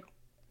I was like,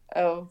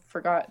 oh,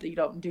 forgot that you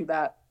don't do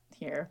that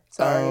here.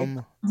 Sorry.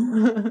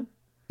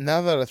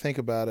 Now that I think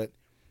about it,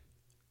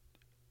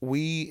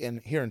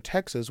 here in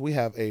Texas, we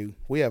have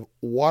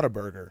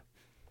Whataburger.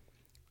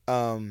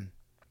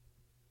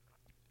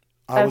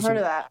 I've heard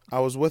of that. I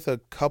was with a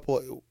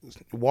couple.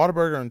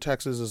 Whataburger in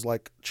Texas is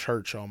like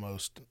church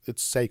almost.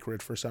 It's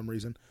sacred for some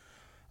reason.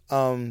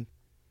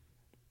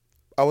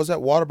 I was at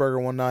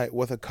Whataburger one night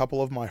with a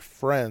couple of my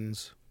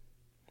friends.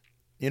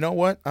 You know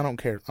what? I don't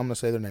care. I'm going to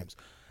say their names.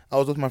 I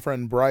was with my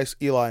friend Bryce,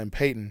 Eli, and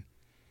Peyton.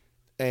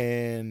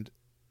 And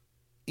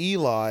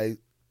Eli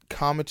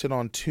commented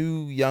on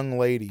 2 young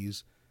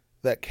ladies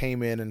that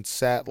came in and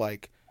sat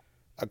like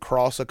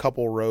across a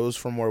couple rows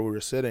from where we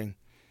were sitting.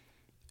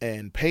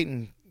 And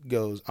Peyton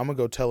goes, "I'm going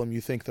to go tell them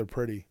you think they're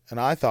pretty." And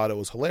I thought it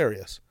was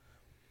hilarious.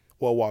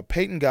 Well, while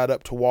Peyton got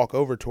up to walk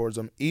over towards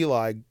them,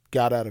 Eli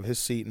got out of his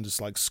seat and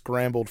just like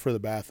scrambled for the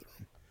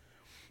bathroom.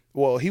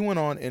 Well, he went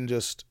on and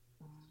just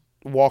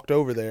walked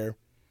over there,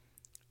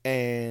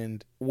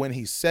 and when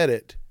he said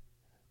it,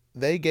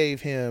 they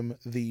gave him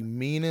the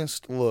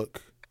meanest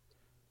look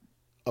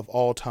of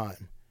all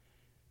time.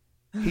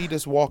 He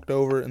just walked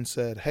over and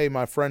said, "Hey,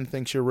 my friend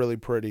thinks you're really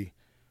pretty."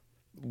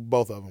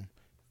 Both of them.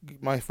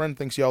 my friend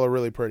thinks y'all are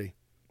really pretty.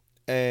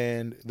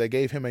 And they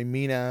gave him a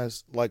mean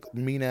ass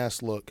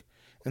look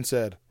and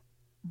said,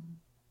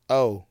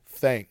 "Oh,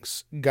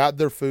 thanks." Got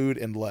their food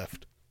and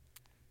left.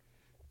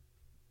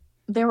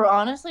 They were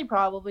honestly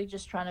probably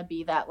just trying to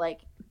be that,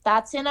 like,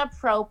 that's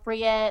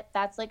inappropriate.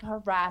 That's like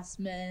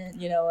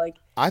harassment, like.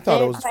 I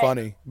thought it was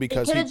funny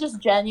because he could have just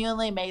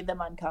genuinely made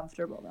them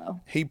uncomfortable, though.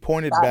 He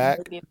pointed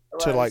back to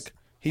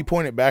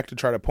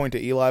try to point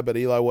to Eli, but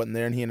Eli wasn't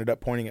there, and he ended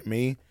up pointing at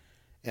me.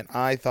 And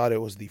I thought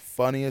it was the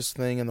funniest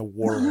thing in the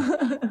world.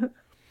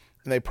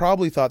 And they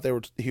probably thought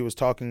he was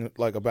talking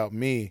like about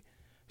me. He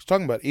was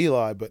talking about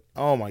Eli, but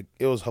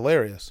it was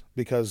hilarious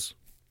because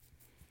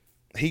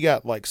he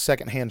got like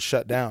secondhand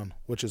shut down,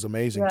 which is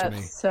amazing to me.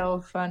 That's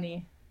so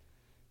funny.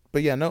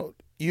 But yeah, no,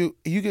 you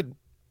could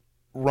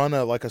run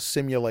a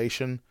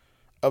simulation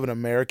of an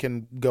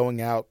American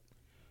going out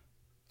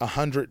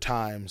 100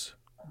 times,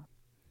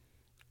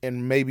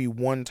 and maybe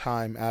one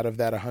time out of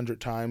that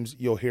 100 times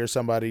you'll hear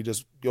somebody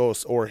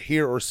or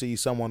hear or see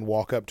someone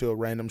walk up to a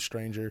random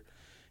stranger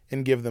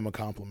and give them a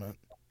compliment.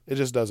 It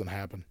just doesn't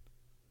happen.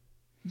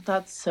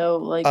 That's so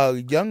like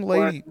a young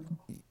lady,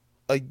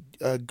 a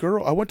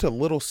girl. I went to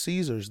Little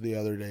Caesars the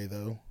other day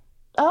though.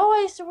 Oh, I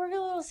used to work at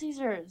Little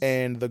Caesars.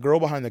 And the girl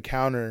behind the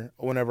counter,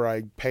 whenever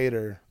I paid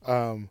her,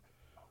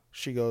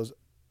 she goes,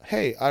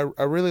 "Hey, I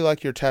really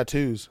like your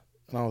tattoos."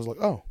 And I was like,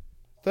 "Oh,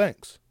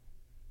 thanks."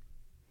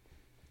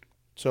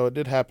 So it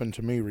did happen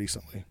to me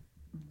recently.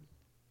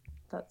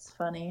 That's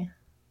funny.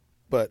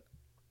 But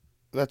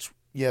that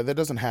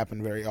doesn't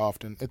happen very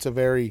often. It's a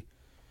very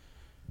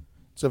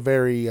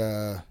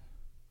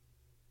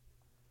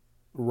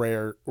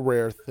rare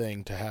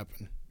thing to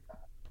happen.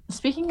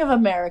 Speaking of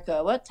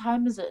America, what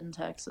time is it in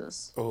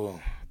Texas?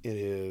 Oh, it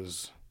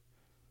is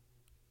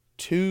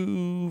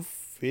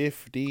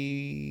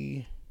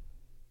 2:50.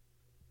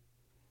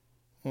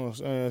 Well,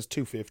 it's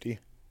 2:50.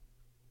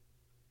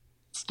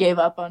 Just gave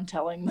up on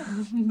telling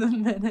the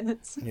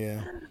minutes.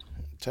 Yeah.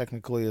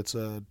 Technically, it's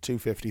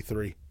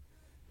 2:53.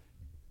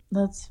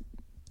 I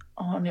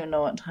don't even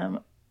know what time.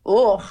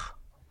 Oh.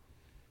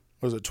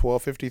 Was it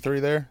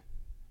 12:53 there?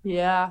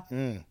 Yeah.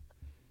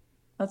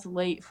 That's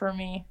late for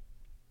me.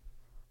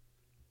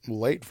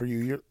 Late for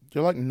you?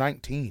 You're like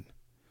 19.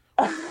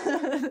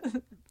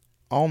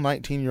 All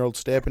 19-year-olds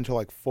stay up until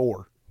like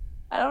 4.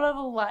 I don't have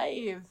a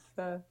life.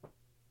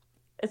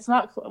 It's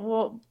not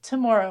well.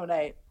 Tomorrow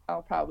night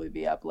I'll probably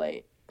be up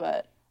late,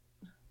 but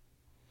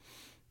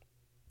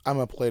I'm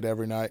up late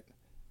every night.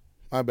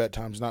 My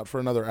bedtime's not for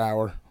another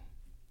hour.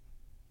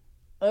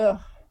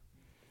 Ugh.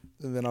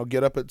 And then I'll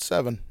get up at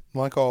 7,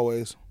 like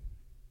always.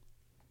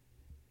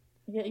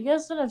 Yeah, you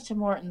guys don't have Tim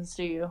Hortons,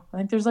 do you? I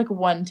think there's like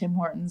one Tim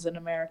Hortons in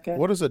America.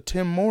 What is a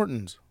Tim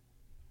Hortons?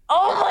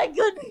 Oh my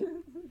goodness!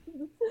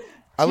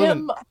 I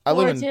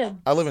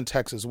live in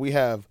Texas. We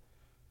have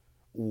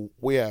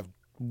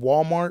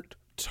Walmart,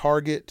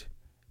 Target,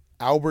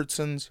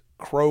 Albertsons,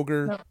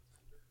 Kroger,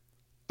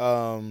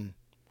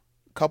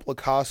 couple of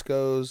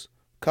Costco's,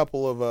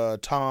 couple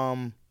of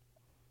Tom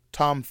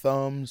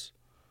Thumbs.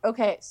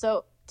 Okay,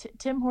 so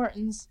Tim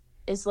Hortons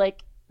is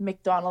like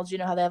McDonald's. You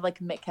know how they have like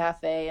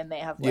McCafe and they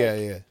have like...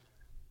 Yeah.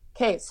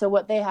 Okay, so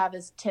what they have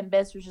is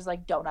Timbits, which is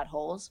like donut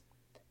holes.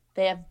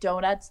 They have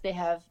donuts. They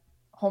have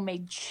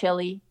homemade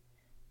chili.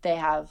 They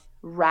have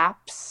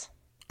wraps.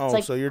 Oh,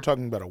 so you're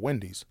talking about a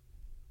Wendy's?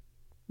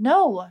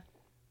 No.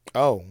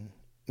 Oh,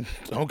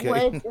 okay.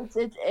 Well,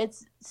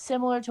 it's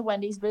similar to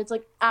Wendy's, but it's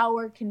like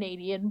our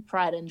Canadian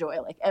pride and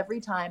joy. Like every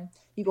time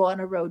you go on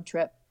a road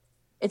trip,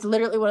 it's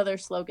literally one of their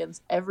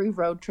slogans. Every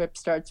road trip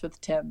starts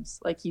with Tim's.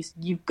 Like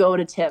you go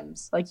to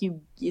Tim's. Like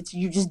you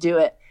just do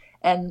it.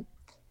 And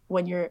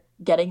when you're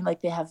getting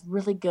like, they have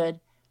really good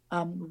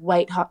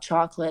white hot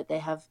chocolate. They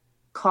have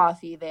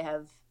coffee. They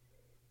have.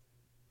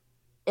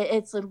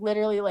 It's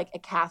literally like a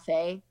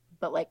cafe,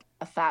 but like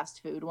a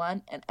fast food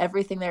one, and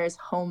everything there is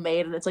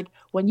homemade. And it's like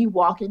when you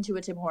walk into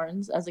a Tim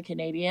Hortons as a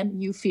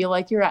Canadian, you feel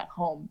like you're at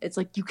home. It's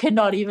like you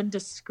cannot even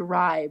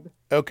describe.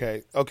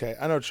 Okay, I know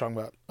what you're talking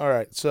about. All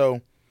right,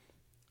 so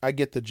I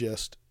get the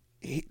gist.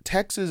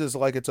 Texas is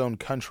like its own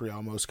country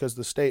almost because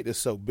the state is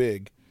so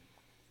big.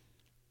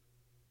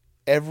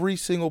 I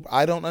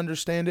don't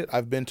understand it.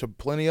 I've been to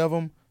plenty of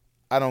them.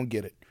 I don't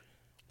get it.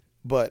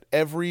 But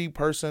every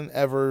person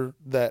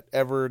that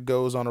ever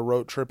goes on a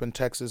road trip in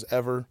Texas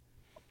ever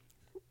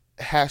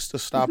has to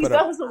stop at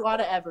That was a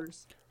lot of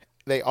evers.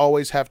 They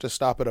always have to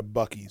stop at a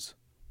Buc-ee's,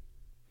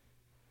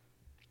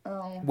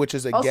 which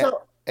is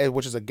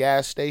a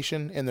gas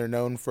station, and they're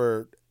known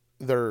for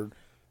their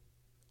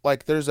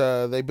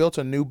they built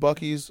a new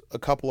Buc-ee's a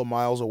couple of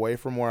miles away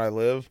from where I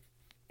live,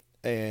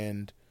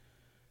 and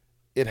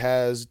it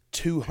has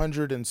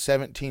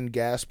 217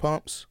 gas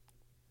pumps.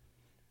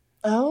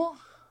 Oh.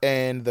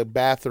 And the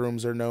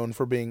bathrooms are known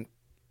for being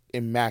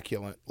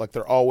immaculate. Like,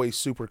 they're always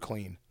super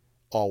clean.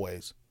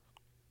 Always.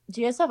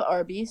 Do you guys have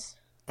Arby's?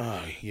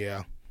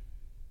 Yeah.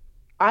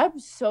 I'm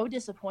so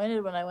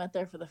disappointed when I went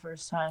there for the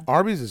first time.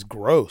 Arby's is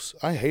gross.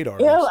 I hate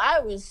Arby's. Ew,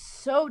 I was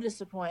so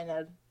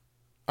disappointed.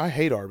 I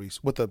hate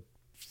Arby's with a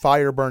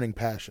fire-burning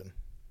passion.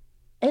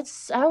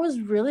 I was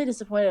really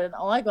disappointed, and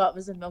all I got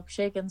was a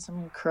milkshake and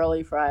some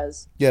curly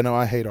fries. Yeah, no,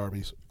 I hate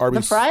Arby's.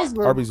 Arby's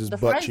is The butt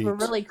fries were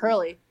cheeks. really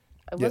curly.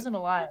 I Yeah, wasn't a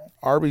lie.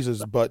 Arby's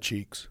is butt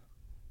cheeks.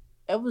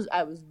 I was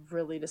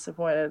really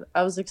disappointed.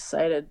 I was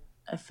excited.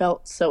 I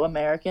felt so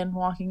American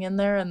walking in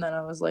there, and then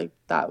I was like,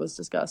 that was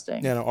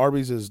disgusting. Yeah, no,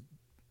 Arby's is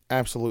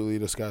absolutely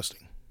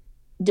disgusting.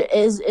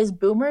 Is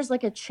Boomers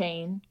like a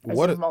chain? Or is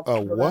What? there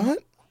multiple of them? What?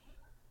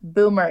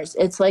 Boomers.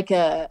 It's like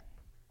an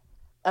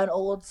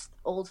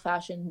old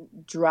fashioned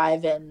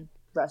drive-in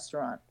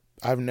restaurant.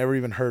 I've never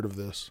even heard of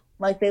this.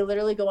 Like they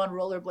literally go on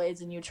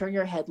rollerblades and you turn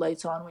your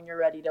headlights on when you're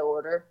ready to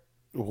order.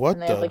 And What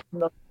they have like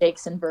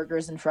milkshakes and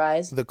burgers and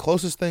fries. The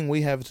closest thing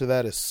we have to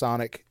that is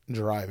Sonic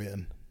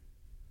Drive-In.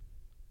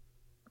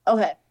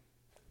 Okay.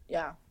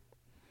 Yeah.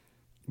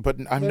 But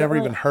I've They never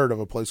don't even really- heard of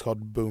a place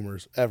called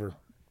Boomers ever.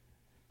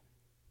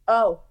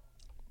 Oh.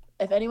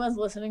 If anyone's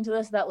listening to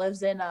this that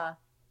lives in I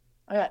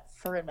got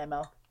fur in my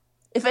mouth.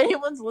 If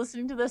anyone's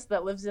listening to this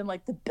that lives in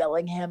like the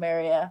Bellingham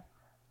area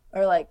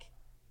or like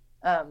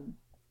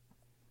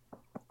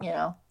you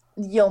know,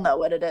 you'll know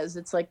what it is.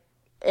 It's like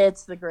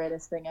it's the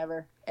greatest thing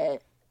ever.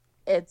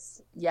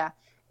 It's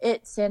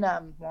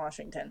in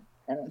Washington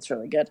and it's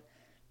really good.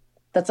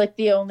 That's like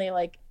the only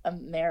like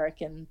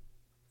American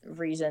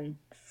reason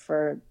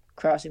for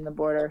crossing the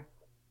border.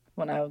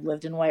 When I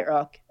lived in White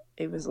Rock,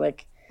 it was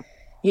like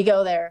you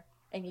go there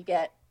and you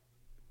get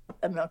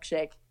a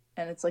milkshake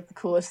and it's like the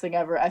coolest thing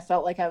ever. I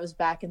felt like I was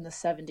back in the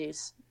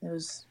 70s. It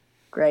was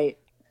great.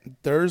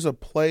 There's a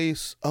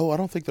place. Oh, I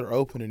don't think they're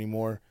open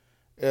anymore.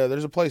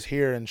 There's a place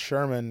here in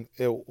Sherman.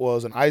 It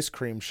was an ice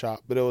cream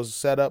shop, but it was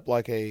set up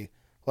like a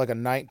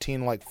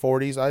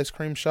 1940s ice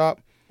cream shop.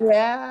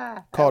 Yeah,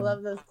 I Called-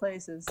 love those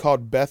places.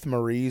 Called Beth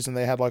Marie's, and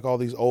they had like all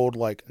these old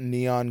like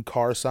neon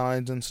car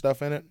signs and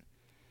stuff in it.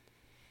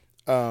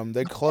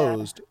 They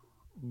closed,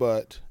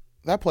 but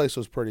that place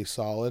was pretty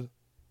solid.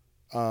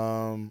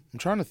 I'm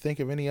trying to think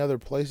of any other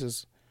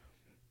places.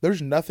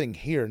 There's nothing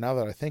here now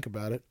that I think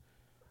about it.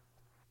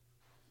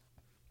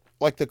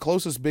 Like the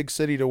closest big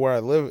city to where I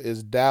live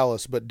is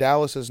Dallas, but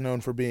Dallas is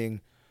known for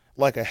being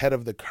like ahead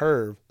of the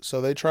curve.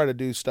 So they try to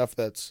do stuff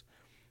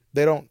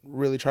they don't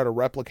really try to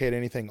replicate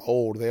anything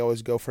old. They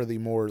always go for the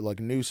more like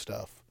new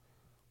stuff.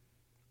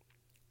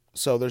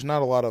 So there's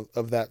not a lot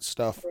of that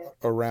stuff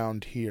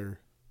around here.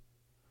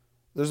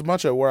 There's a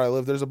bunch of where I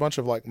live. There's a bunch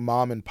of like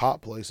mom and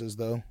pop places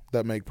though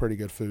that make pretty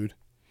good food.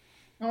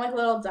 And like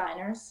little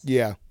diners.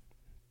 Yeah.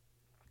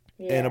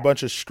 Yeah. And a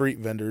bunch of street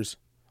vendors,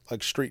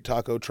 like street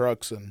taco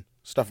trucks and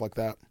stuff like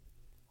that.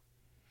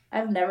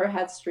 I've never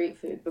had street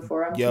food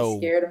before. I'm Yo. too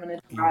scared. I'm gonna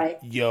try.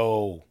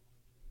 Yo.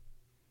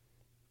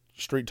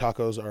 Street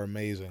tacos are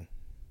amazing.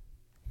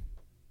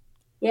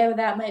 Yeah, but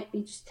that might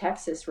be just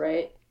Texas,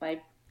 right?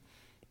 Like,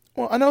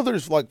 Well, I know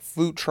there's like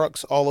food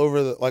trucks all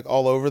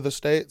over the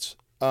states.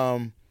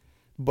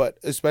 But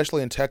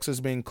especially in Texas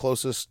being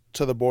closest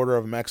to the border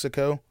of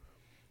Mexico.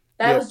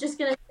 I Yeah. was just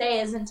gonna say,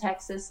 isn't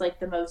Texas like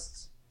the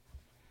most?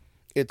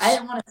 It's I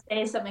didn't want to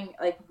say something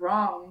like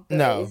wrong, but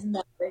No. isn't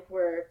that like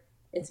where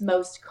it's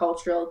most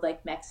cultural,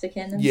 like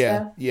Mexican and yeah,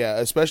 stuff? yeah,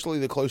 especially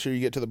the closer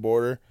you get to the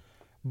border.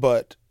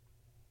 But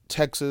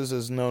Texas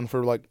is known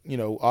for like,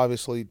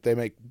 obviously they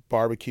make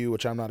barbecue,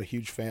 which I'm not a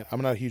huge fan.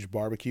 I'm not a huge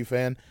barbecue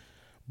fan,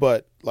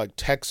 but like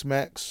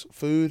Tex-Mex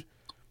food,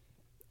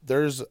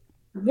 there's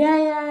Yeah,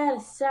 I had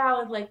a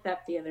salad like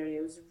that the other day.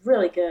 It was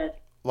really good.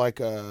 like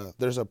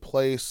there's a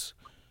place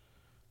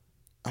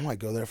I might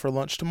go there for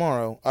lunch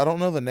tomorrow. I don't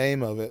know the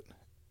name of it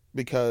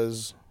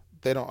because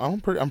they don't.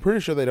 I'm pretty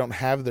sure they don't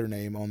have their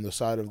name on the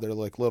side of their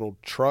like little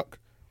truck.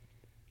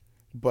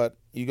 But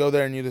you go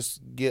there and you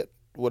just get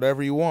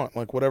whatever you want,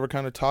 like whatever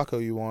kind of taco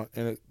you want,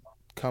 and it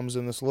comes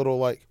in this little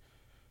like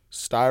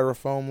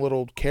styrofoam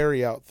little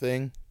carry-out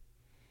thing.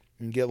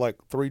 You get like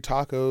 3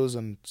 tacos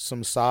and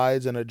some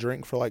sides and a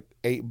drink for like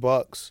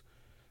 $8,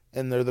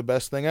 and they're the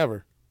best thing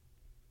ever.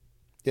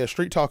 Yeah,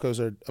 street tacos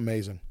are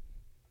amazing.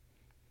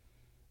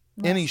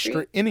 Any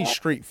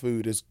street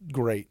food is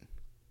great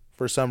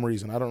for some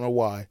reason. I don't know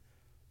why,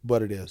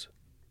 but it is.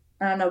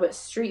 I don't know, but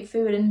street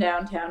food in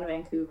downtown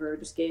Vancouver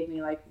just gave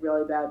me like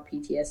really bad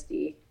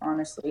PTSD,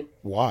 honestly.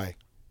 Why?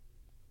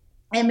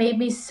 It made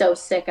me so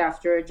sick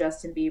after a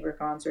Justin Bieber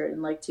concert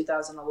in like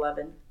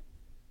 2011.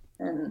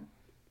 And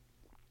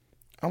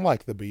I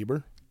like the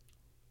Bieber.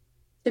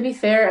 to be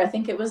fair, I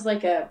think it was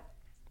like a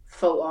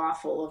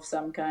falafel of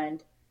some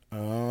kind.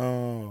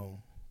 Oh.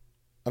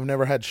 I've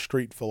never had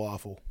street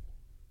falafel.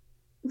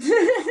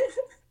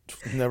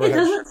 It Never had.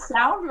 doesn't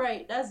sound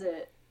right, does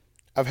it?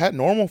 I've had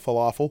normal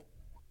falafel.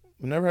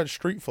 I've never had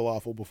street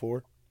falafel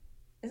before.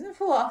 Isn't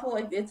falafel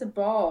like it's a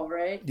ball,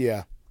 right?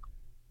 Yeah.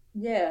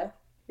 Yeah.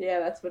 Yeah,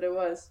 that's what it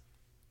was.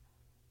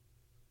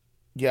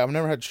 Yeah, I've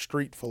never had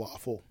street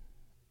falafel.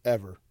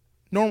 Ever.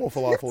 Normal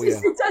falafel, yeah.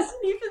 It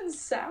doesn't even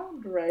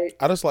sound right.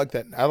 I just like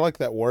that. I like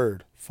that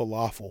word,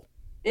 falafel.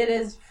 It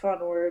is a fun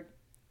word.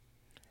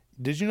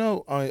 Did you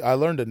know I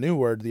learned a new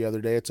word the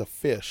other day? It's a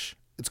fish.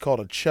 It's called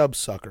a chub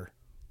sucker.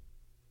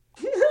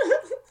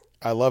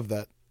 I love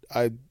that.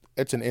 I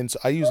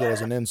use it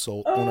as an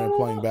insult when I'm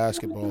playing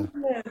basketball.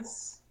 Man.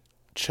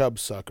 Chub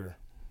sucker.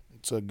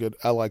 It's a good.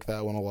 I like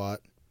that one a lot.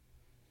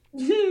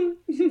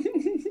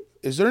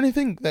 Is there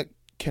anything that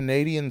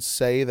Canadians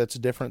say that's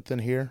different than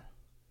here?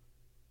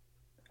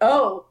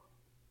 Oh,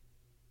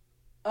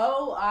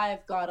 oh,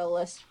 I've got a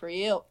list for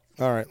you.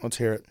 All right, let's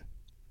hear it.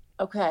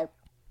 Okay.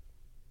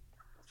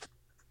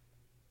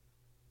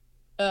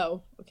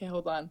 Oh, okay,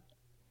 hold on.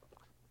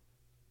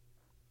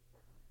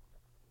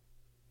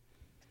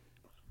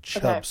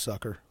 Chub Okay.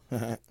 sucker.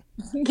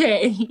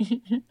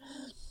 Okay.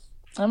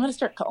 I'm gonna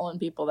start calling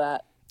people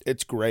that.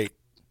 It's great.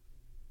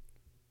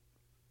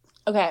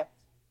 Okay.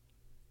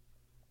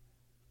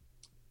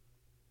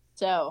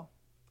 So,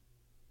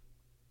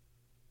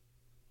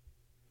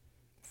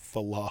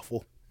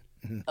 Falafel.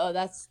 oh,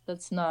 that's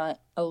not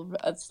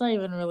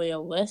even really a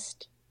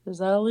list. Is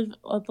that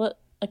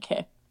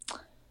okay?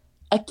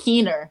 A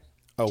keener.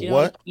 A Do you know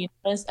what? what a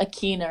keener is? A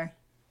keener.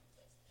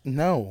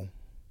 No.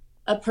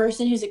 A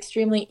person who's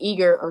extremely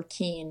eager or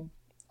keen.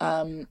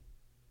 Brown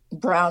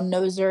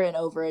noser and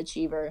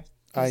overachiever.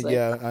 It's like,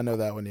 Yeah, I know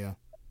that one. Yeah.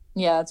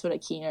 yeah, that's what a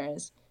keener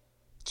is.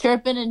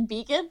 Chirpin and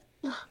beacon.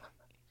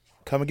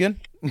 Come again?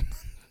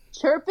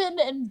 Chirpin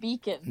and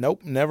beacon.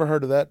 Nope, never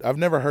heard of that. I've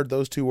never heard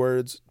those two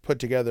words put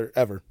together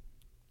ever.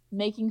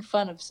 Making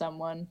fun of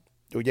someone.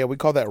 Oh, yeah, we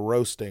call that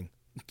roasting.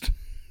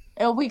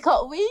 And we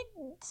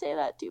say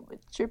that too, but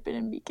chirpin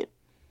and beacon.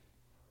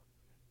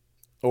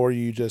 Or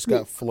you just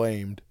got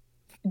flamed.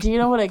 Do you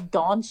know what a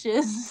gaunch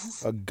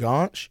is? A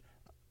gaunch?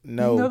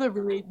 No. No. The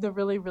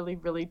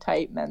really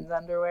tight men's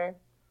underwear.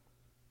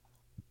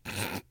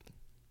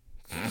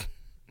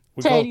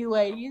 We Tidy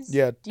ladies.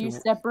 Yeah. Do you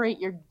separate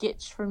your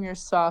gitch from your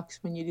socks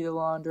when you do the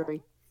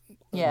laundry?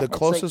 Yeah. The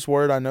closest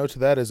word I know to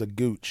that is a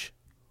gooch.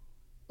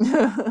 Do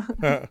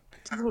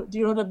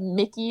you know what a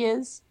Mickey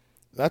is?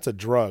 That's a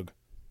drug.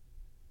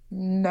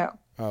 No.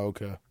 Oh,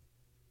 okay.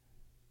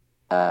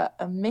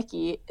 A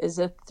Mickey is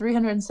a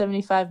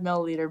 375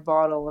 milliliter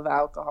bottle of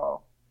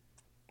alcohol.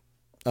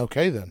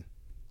 Okay, then.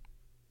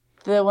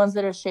 The ones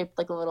that are shaped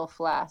like a little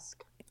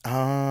flask.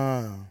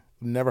 Ah,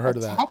 never heard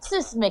of that.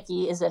 Texas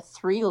Mickey is a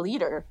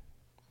 3-liter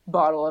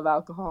bottle of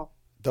alcohol.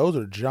 Those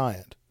are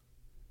giant.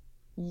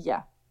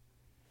 Yeah.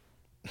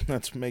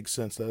 That makes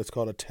sense that it's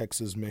called a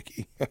Texas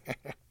Mickey.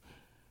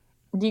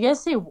 Do you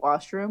guys say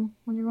washroom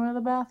when you're going to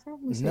the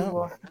bathroom? We say No.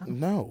 washroom.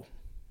 No.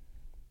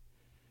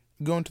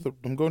 I'm going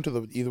to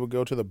the either we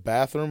go to the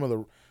bathroom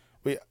or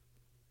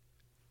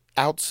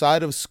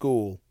outside of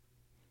school.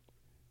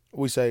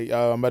 We say,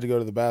 I'm about to go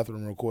to the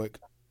bathroom real quick.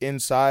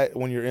 Inside,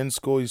 when you're in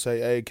school, you say,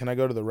 hey, can I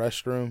go to the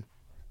restroom?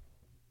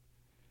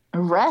 A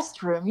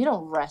restroom? You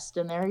don't rest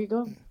in there. You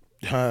go.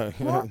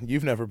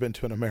 You've never been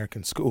to an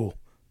American school.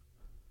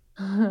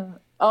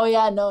 Oh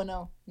yeah,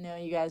 no.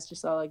 You guys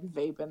just all like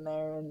vape in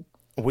there and.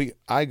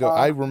 I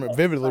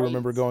vividly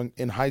remember going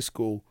in high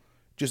school,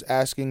 just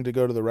asking to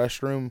go to the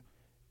restroom,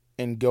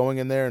 and going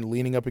in there and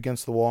leaning up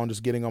against the wall and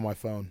just getting on my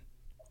phone.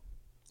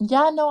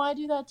 Yeah, no, I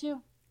do that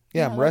too.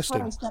 Yeah, I'm resting.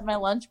 That's where I spent my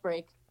lunch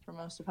break for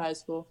most of high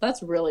school.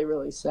 That's really,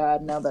 really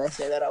sad now that I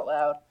say that out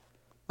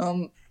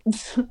loud.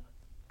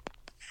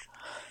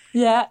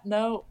 Yeah,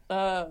 no.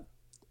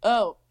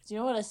 Oh, do you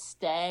know what a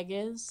stag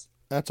is?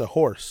 That's a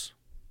horse.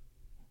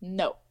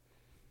 No.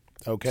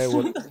 Okay,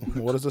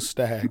 what is a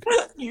stag?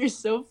 You're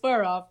so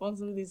far off on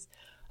some of these.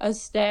 A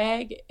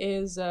stag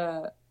is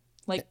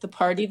like the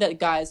party that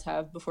guys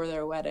have before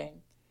their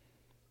wedding.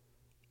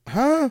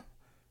 Huh?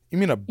 You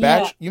mean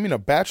You mean a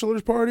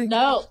bachelor's party?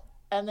 No.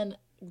 And then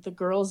the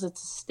girls,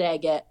 it's a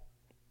stagette.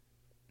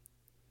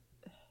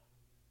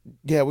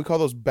 Yeah, we call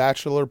those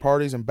bachelor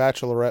parties and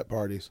bachelorette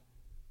parties.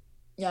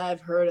 Yeah, I've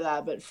heard of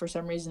that, but for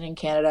some reason in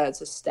Canada, it's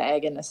a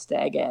stag and a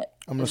stagette.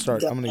 I'm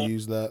gonna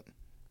use that.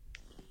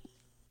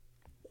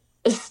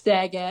 A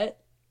stagette.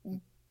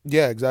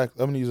 Yeah,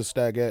 exactly. I'm gonna use a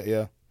stagette.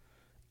 Yeah.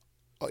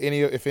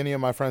 If any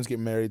of my friends get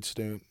married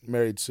soon,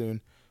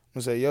 I'm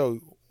gonna say, "Yo,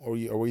 are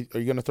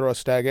you gonna throw a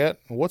stagette?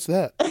 What's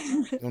that?"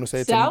 I'm gonna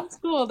say Sounds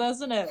cool,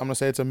 doesn't it? I'm gonna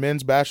say it's a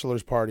men's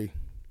bachelor's party.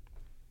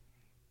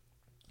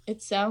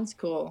 It sounds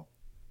cool.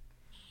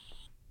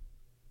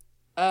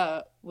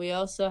 We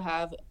also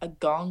have a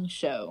gong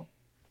show.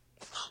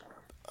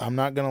 I'm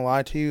not gonna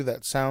lie to you.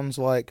 That sounds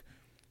like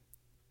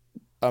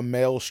a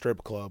male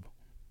strip club.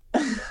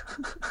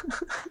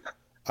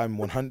 I'm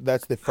 100.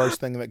 That's the first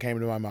thing that came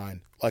to my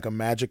mind, like a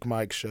Magic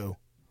Mike show.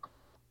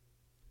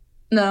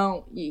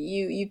 No,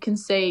 you can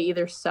say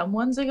either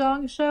someone's a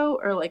gong show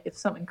or like if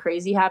something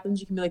crazy happens,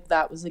 you can be like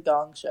that was a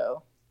gong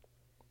show.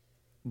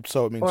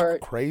 So it means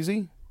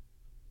crazy?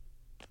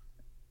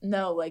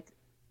 No, like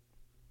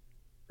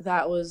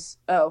that was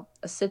a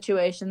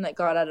situation that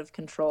got out of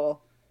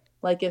control.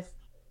 Like if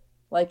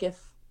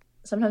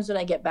sometimes when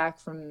I get back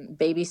from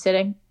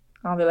babysitting,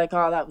 I'll be like,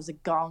 oh, that was a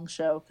gong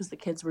show because the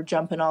kids were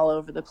jumping all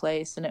over the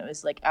place and it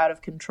was like out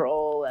of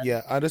control. And...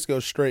 Yeah, I just go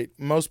straight.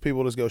 Most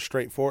people just go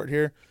straight for it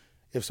here.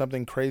 If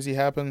something crazy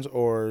happens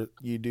or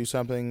you do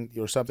something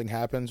or something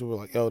happens, we're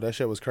like, oh, that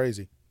shit was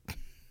crazy.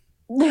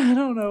 I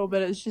don't know,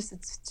 but it's just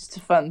a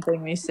fun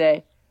thing we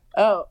say.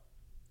 Oh,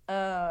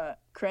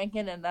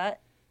 cranking a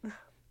nut.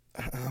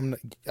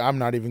 I'm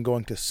not even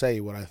going to say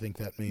what I think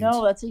that No,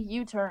 means. that's a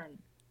U-turn.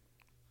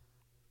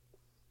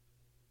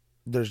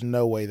 There's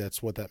no way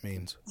that's what that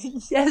means.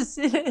 Yes,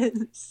 it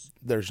is.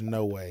 There's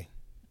no way.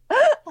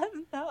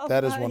 I'm not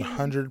That is lying.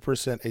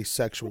 100% a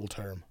sexual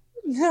term.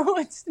 No,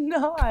 it's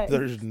not.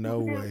 There's no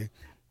way.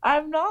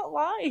 I'm not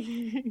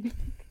lying.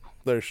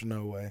 There's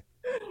no way.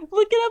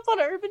 Look it up on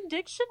Urban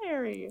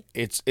Dictionary.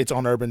 It's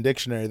on Urban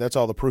Dictionary. That's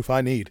all the proof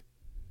I need.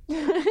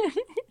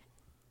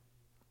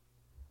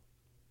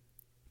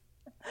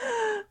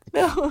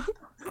 No.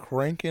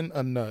 Cranking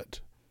a nut.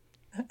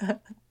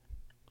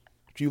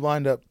 If you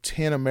lined up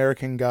 10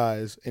 American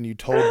guys and you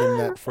told them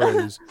that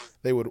phrase,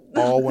 they would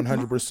all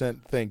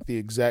 100% think the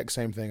exact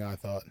same thing I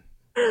thought.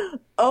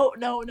 Oh,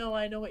 no,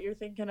 I know what you're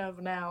thinking of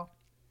now.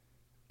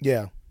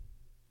 Yeah,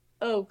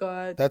 Oh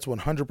God. that's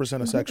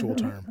 100% a sexual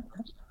term.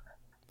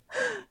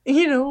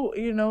 You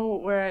know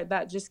where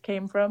that just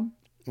came from?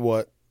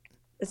 What?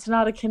 It's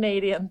not a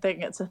Canadian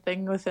thing, it's a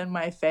thing within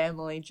my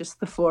family, just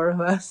the four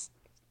of us.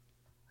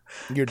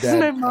 Your 'Cause my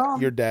dad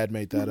mom. your dad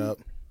made that up.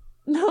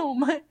 No,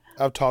 my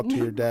I've talked to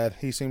your dad.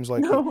 He seems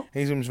like No.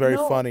 he seems very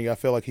No. funny. I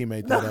feel like he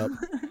made that up.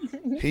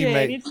 He Okay, I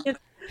made need to get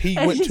he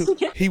I went need to to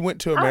get- he went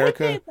to I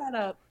America. made that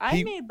up. I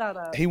He- made that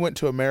up. He went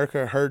to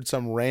America, heard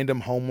some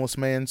random homeless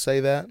man say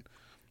that, and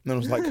then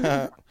was like,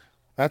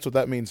 that's what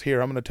that means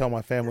here. I'm going to tell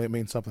my family it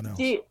means something else.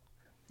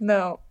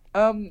 No.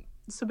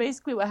 So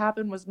basically what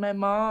happened was my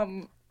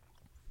mom,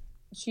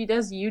 she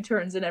does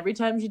U-turns, and every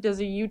time she does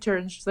a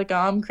U-turn, she's like, oh,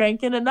 I'm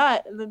cranking a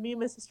nut. And then me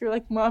and my sister are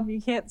like, Mom, you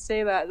can't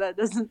say that. That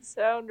doesn't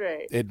sound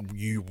right.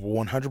 You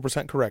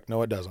 100% correct.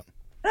 No, it doesn't.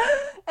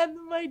 And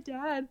then my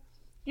dad,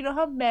 you know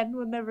how men,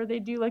 whenever they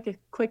do like a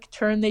quick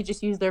turn, they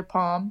just use their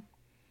palm?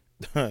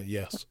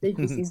 Yes. They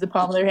just use the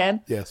palm of their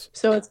hand? Yes.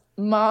 So it's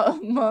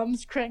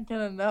mom's cranking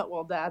a nut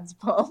while dad's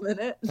palming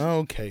it.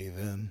 Okay,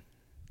 then.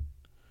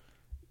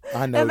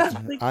 I And know.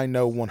 I'm like- I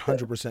know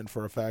 100%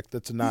 for a fact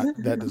that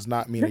does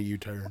not mean a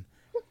U-turn.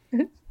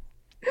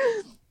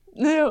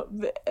 No,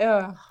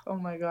 oh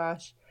my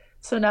gosh.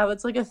 So now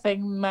it's like a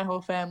thing my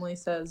whole family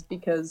says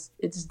because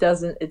it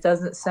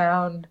doesn't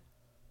sound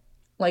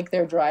like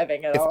they're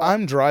driving at If all.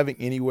 I'm driving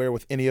anywhere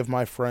with any of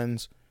my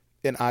friends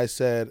and I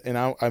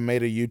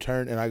made a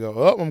U-turn and I go,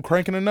 oh, I'm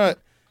cranking a nut.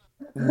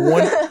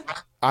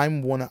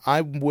 I'm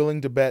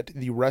willing to bet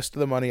the rest of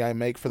the money I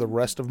make for the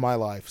rest of my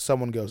life,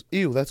 someone goes,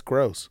 ew, that's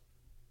gross.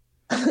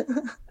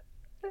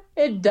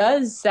 It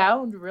does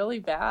sound really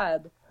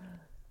bad.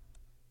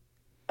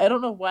 I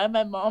don't know why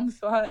my mom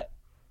thought,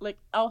 like,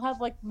 I'll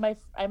have like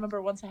I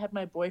remember once I had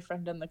my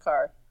boyfriend in the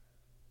car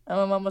and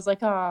my mom was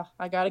like, I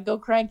gotta go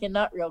crank a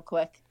nut real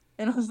quick.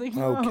 And I was like,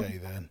 no. Okay,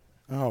 then.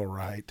 All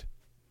right.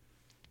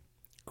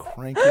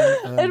 Cranking a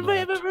And I nut.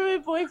 remember my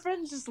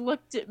boyfriend just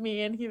looked at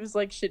me and he was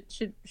like, should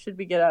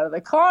we get out of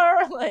the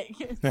car? Like,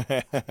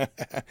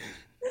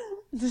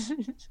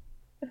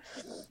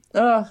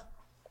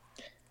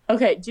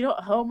 okay, do you know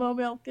what homo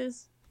milk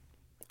is?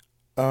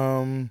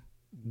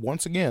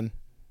 Once again,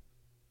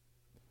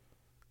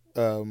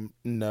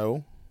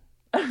 no.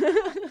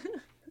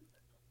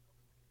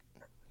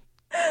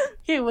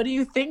 Okay, what do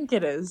you think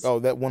it is? Oh,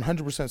 that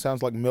 100%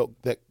 sounds like milk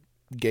that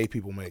gay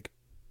people make.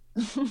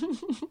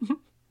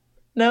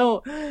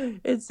 No,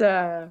 it's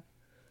a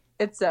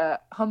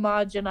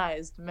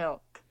homogenized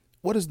milk.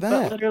 What is But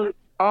that? literally,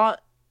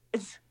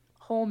 it's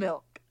whole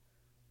milk.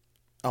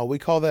 Oh, we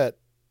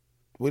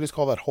just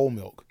call that whole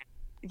milk.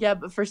 Yeah,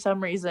 but for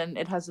some reason,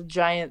 it has a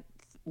giant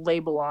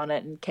label on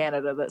it in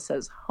Canada that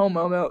says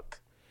homo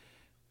milk.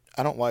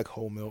 I don't like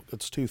whole milk.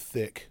 It's too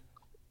thick.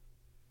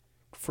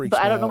 Freaks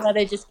But me I don't know out. why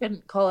they just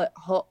couldn't call it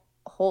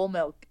whole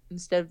milk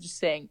instead of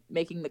just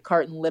making the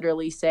carton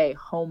literally say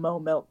homo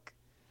milk.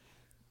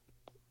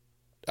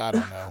 I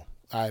don't know.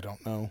 I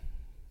don't know.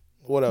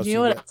 What else You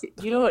know got?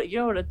 you know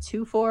what a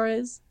 2-4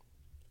 is?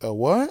 A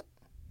what?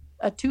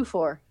 A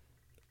 2-4.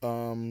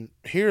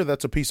 Here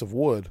that's a piece of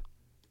wood.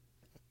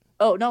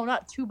 Oh no,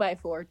 not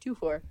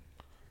 2x4.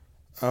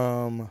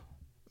 2-4.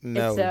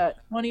 No. It's a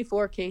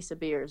 24 case of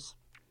beers.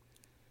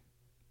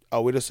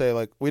 Oh, we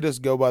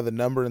just go by the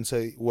number and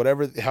say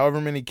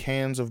however many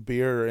cans of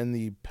beer are in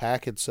the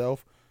pack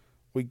itself.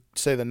 We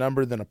say the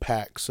number, then a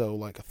pack. So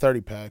like a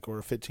 30 pack or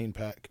a 15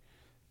 pack.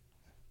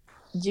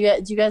 Do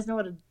you guys know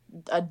what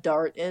a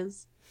dart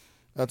is?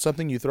 That's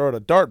something you throw at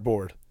a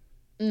dartboard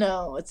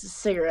No, it's a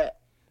cigarette.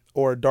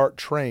 or a dart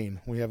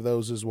train. We have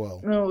those as well.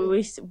 No,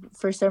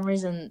 for some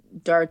reason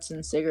darts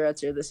and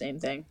cigarettes are the same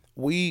thing.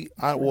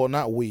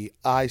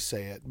 I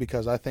say it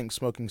because I think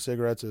smoking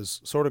cigarettes is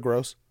sort of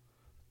gross.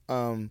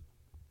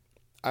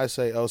 I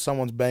say, oh,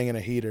 someone's banging a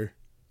heater.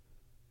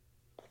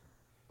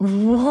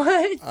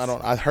 What?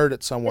 I heard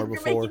it somewhere You're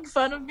before. making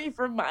fun of me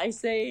for my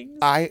sayings.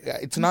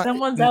 It's not.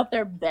 Someone's out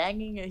there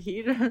banging a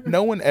heater.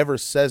 No one ever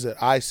says it.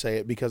 I say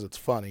it because it's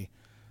funny.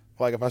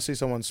 Like if I see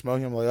someone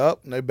smoking, I'm like, oh,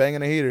 they're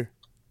banging a heater.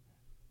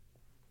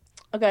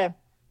 Okay.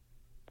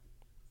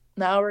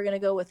 Now we're gonna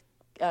go with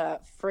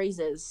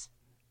phrases.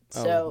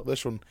 So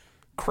This one,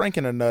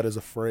 cranking a nut is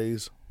a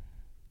phrase.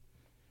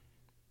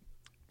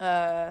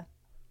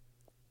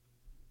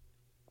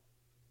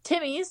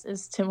 Timmy's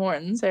is Tim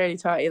Hortons. I already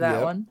taught you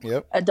that one.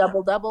 Yep. A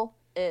double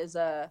is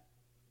a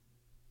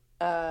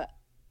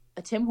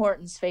Tim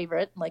Hortons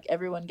favorite. Like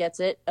everyone gets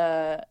it.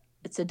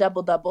 It's a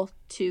double,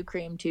 2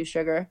 cream, 2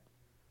 sugar.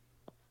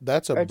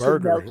 That's a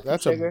burger.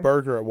 That's a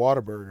burger at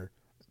Whataburger.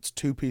 It's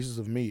 2 pieces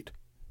of meat.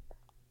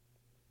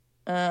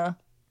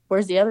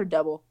 Where's the other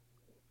double?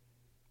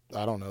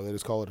 I don't know. They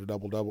just call it a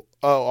double.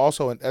 Oh,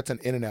 also that's an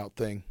In-N-Out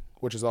thing,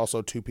 which is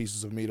also 2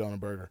 pieces of meat on a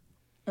burger.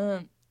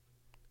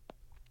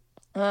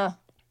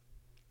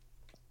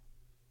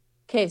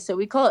 Okay, so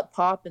we call it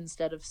pop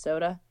instead of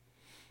soda.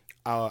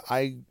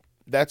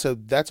 That's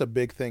a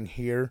big thing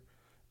here,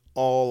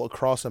 all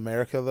across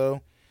America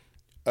though.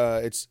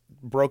 It's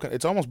broken.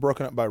 It's almost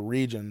broken up by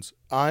regions.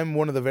 I'm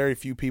one of the very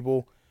few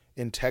people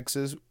in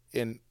Texas.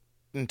 In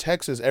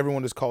Texas,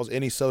 everyone just calls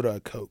any soda a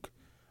Coke,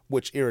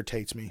 which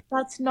irritates me.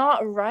 That's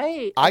not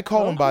right. I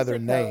call them by their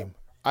name.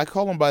 I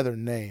call them by their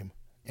name.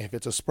 If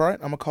it's a Sprite,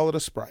 I'm gonna call it a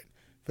Sprite.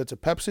 If it's a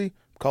Pepsi,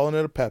 I'm calling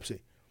it a Pepsi.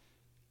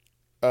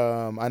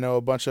 I know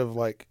a bunch of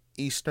like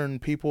Eastern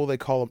people. They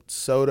call it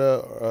soda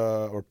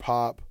or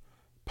pop.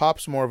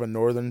 Pop's more of a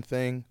northern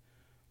thing.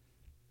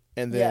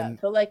 And then, yeah,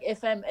 but like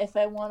if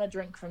I want to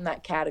drink from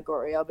that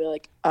category, I'll be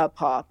like a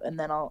pop, and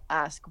then I'll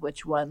ask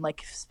which one,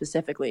 like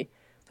specifically.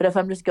 But if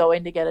I'm just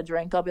going to get a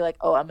drink, I'll be like,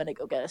 oh, I'm gonna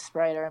go get a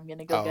Sprite, or I'm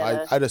gonna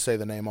go I just say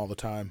the name all the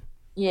time.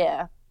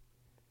 Yeah.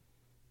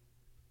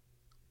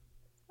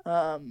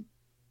 I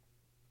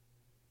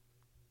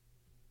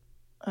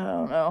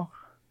don't know.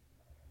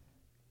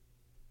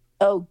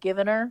 Oh,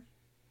 given her.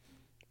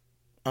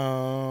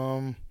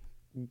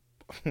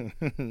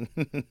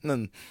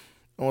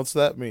 What's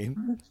that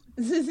mean?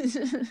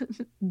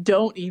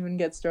 Don't even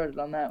get started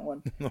on that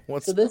one.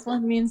 So this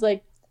one means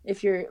like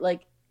if you're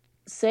like,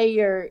 say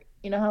you're,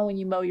 you know how when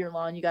you mow your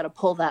lawn you got to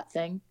pull that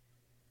thing.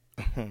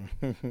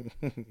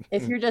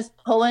 If you're just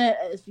pulling it,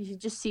 if you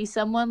just see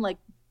someone like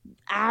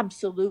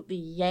absolutely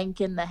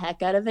yanking the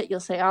heck out of it,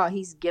 you'll say, oh,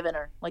 he's giving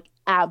her, like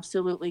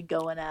absolutely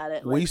going at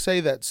it. We say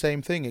that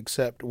same thing,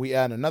 except we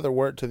add another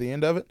word to the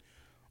end of it,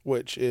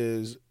 which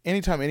is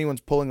anytime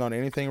anyone's pulling on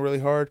anything really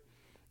hard,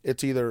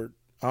 it's either,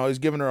 oh, he's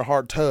giving her a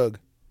hard tug,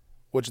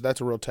 which that's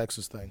a real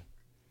Texas thing.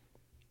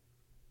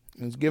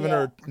 He's giving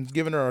her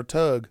a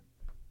tug.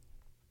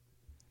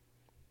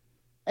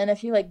 And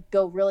if you like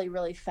go really,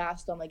 really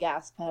fast on the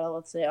gas pedal,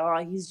 let's say,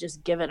 oh, he's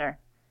just giving her.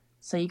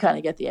 So you kind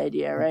of get the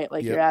idea, right?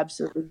 Like You're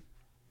absolutely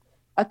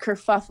a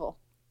kerfuffle.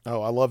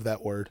 Oh, I love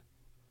that word.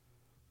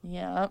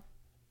 Yeah.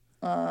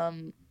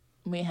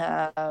 We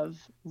have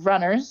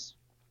runners.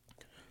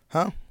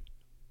 Huh?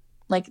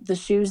 Like the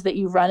shoes that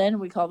you run in,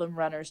 we call them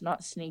runners,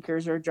 not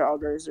sneakers or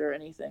joggers or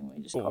anything.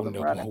 We just call them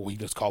runners. We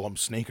just call them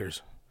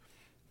sneakers.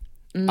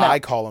 No. I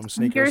call them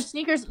sneakers.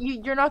 Sneakers.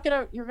 You're not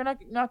gonna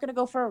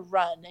go for a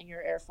run in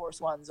your Air Force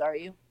Ones, are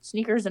you?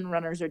 Sneakers and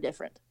runners are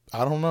different.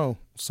 I don't know.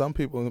 Some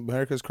people,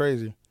 America's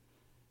crazy.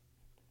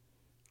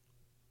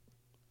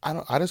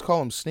 I just call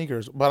them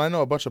sneakers, but I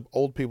know a bunch of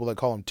old people that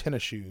call them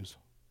tennis shoes.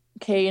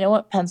 Okay, you know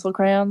what pencil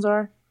crayons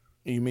are?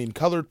 You mean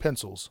colored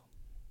pencils?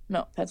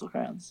 No, pencil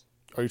crayons.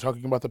 Are you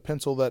talking about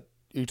pencils that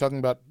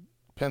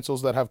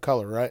have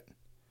color, right?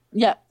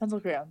 Yeah, pencil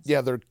crayons.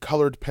 Yeah, they're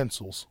colored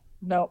pencils.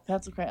 No,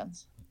 pencil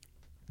crayons.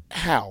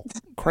 How?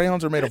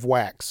 Crayons are made of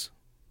wax.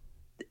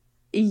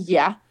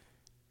 Yeah.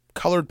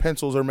 Colored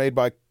pencils are made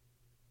by...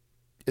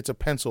 It's a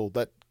pencil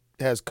that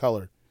has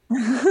color.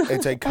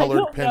 It's a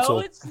colored pencil.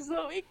 No, it's just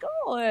what we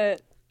call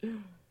it.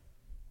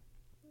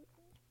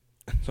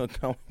 So,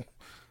 no,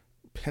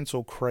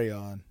 pencil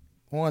crayon.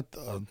 What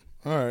the...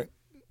 All right.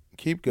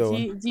 Keep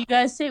going. Do you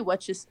guys say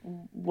what you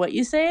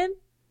saying?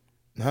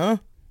 Huh?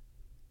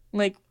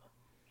 Like,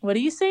 what are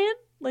you saying?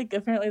 Like,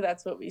 apparently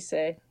that's what we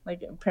say.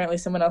 Like, apparently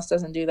someone else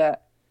doesn't do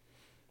that.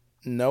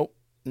 Nope.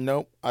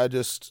 I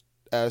just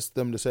asked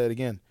them to say it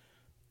again.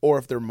 Or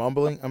if they're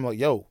mumbling, I'm like,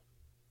 yo,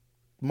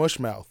 mush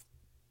mouth.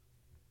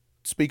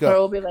 Speak up. Or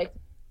we'll be like,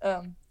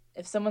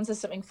 if someone says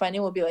something funny,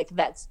 we'll be like,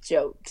 that's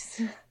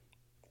jokes.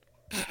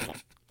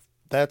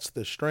 That's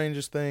the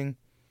strangest thing.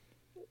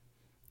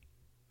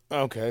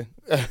 Okay.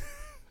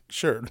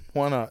 Sure.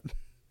 Why not?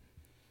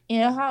 You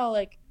know how,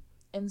 like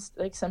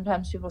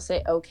sometimes people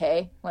say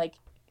okay? Like,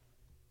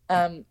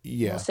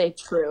 yeah. We'll say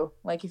true.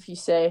 Like, if you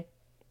say...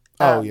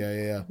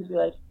 yeah. Be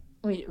like,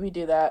 we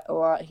do that a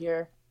lot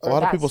here. A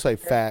lot of people say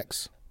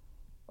facts.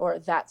 Or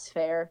that's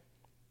fair.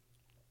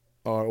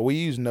 Or we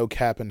use no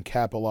cap and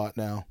cap a lot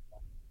now.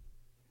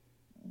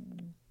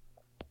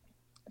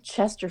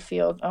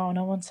 Chesterfield. Oh,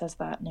 no one says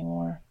that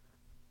anymore.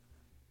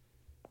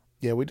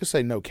 Yeah, we just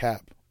say no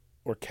cap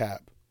or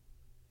cap.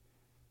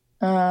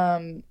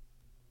 What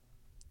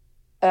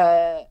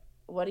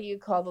do you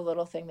call the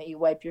little thing that you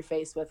wipe your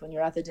face with when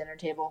you're at the dinner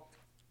table?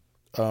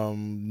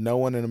 No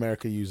one in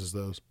America uses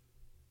those.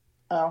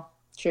 Oh,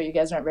 sure, you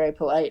guys aren't very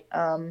polite.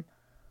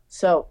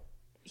 So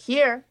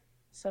here,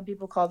 some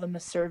people call them a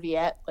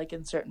serviette, like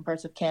in certain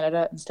parts of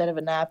Canada, instead of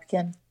a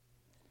napkin.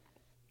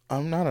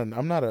 I'm not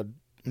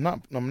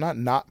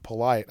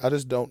polite. I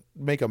just don't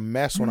make a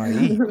mess when I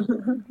eat.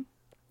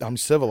 I'm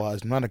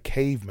civilized. I'm not a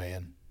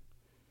caveman.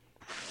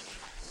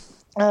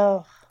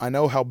 Oh, I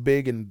know how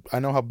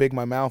big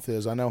my mouth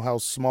is. I know how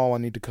small I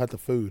need to cut the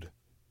food.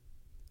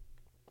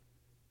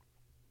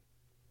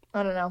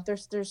 I don't know.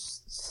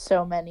 There's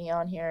so many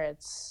on here.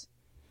 It's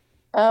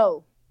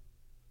oh,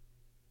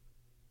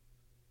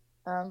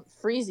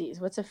 freezies.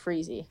 What's a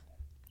freezie?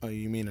 Oh,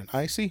 you mean an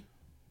icy?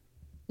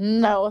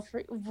 No,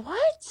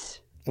 what?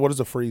 What is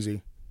a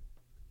freezy?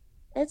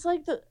 It's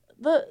like the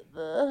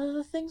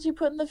things you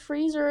put in the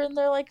freezer and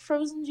they're like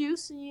frozen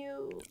juice and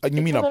You they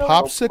mean come a in a little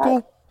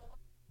popsicle? pack.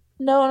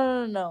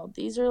 No.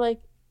 These are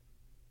like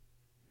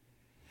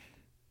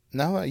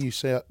Now that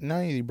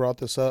you brought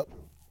this up,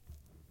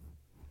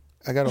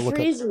 I gotta look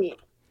up. freezy.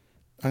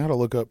 I gotta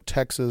look up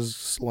Texas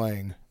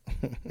slang.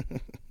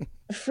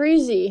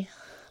 Freezy.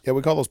 Yeah,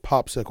 we call those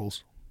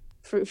popsicles.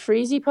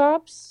 Freezy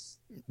pops?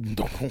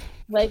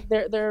 Like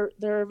they're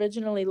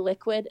originally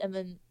liquid and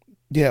then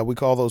Yeah, we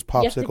call those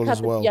popsicles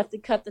as well. You have to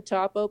cut the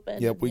top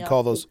open. Yep, we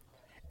call those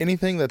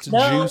anything that's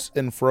No. juice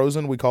and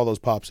frozen. We call those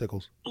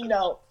popsicles.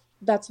 No,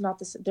 that's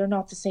not they're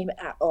not the same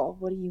at all.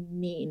 What do you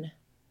mean?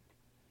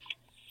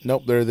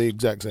 Nope, they're the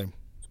exact same.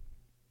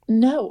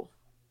 No.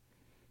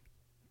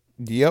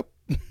 Yep.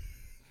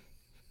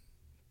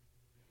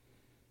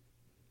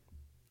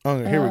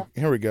 Oh,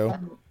 here we go.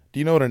 Do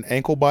you know what an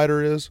ankle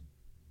biter is?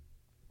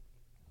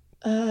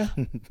 I've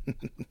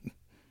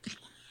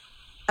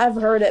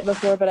heard it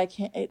before, but I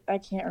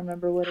can't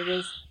remember what it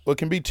is. Well, it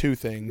can be two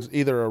things: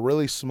 either a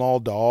really small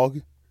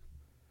dog,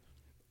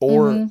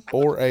 or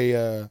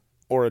a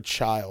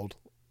child.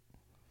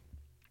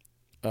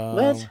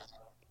 What?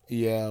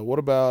 Yeah. What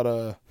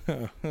about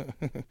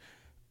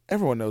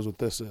everyone knows what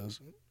this is.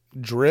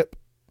 Drip.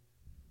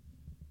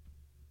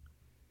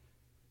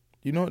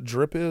 You know what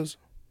drip is?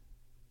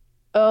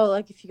 Oh,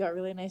 like if you got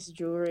really nice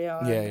jewelry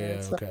on.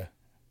 Yeah, okay.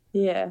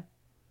 Yeah.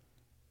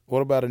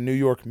 What about a New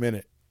York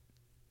minute?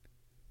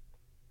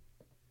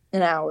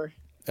 An hour.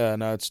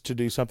 No, it's to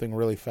do something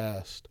really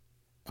fast.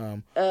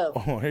 Oh,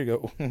 here you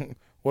go.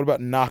 What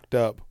about knocked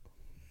up?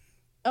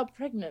 Oh,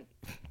 pregnant.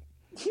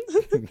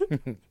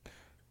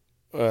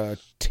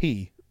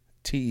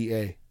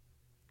 T-E-A.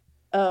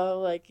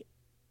 Oh,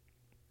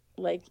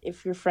 like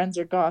if your friends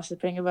are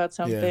gossiping about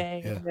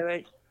something, Yeah. they're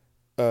like,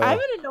 I'm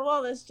gonna know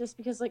all this just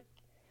because, like,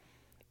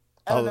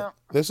 I don't know.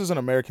 This is an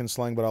American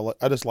slang, but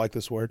I just like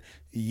this word.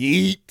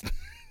 Yeet.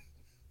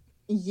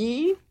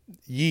 Yeet?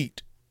 Yeet.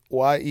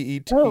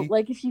 Y-E-E-T. Oh,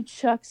 like if you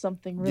chuck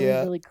something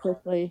really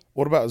quickly.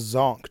 What about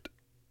zonked?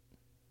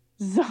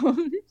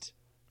 Zoned?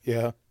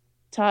 Yeah.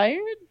 Tired?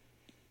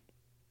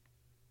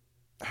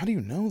 How do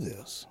you know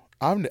this?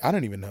 I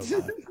didn't even know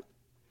that.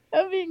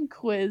 I'm being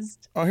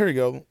quizzed. Oh, here you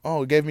go.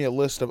 Oh, it gave me a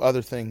list of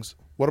other things.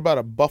 What about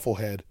a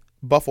bufflehead?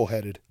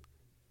 Buffleheaded.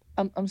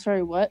 I'm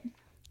sorry, what?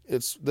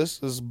 This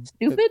is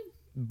Stupid?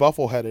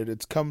 Buffleheaded.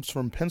 It comes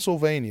from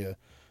Pennsylvania.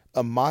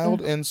 A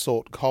mild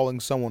insult calling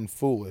someone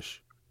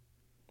foolish.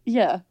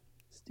 Yeah.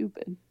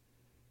 Stupid.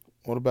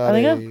 What about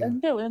I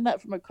think I learned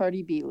that from a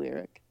Cardi B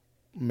lyric.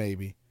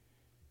 Maybe.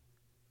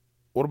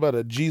 What about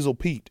a Jeezel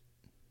Pete?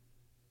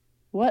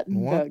 What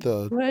in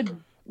the good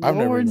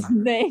Lord's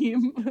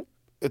name?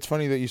 It's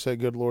funny that you said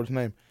good Lord's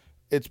name.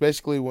 It's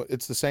basically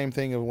it's the same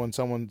thing of when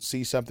someone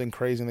sees something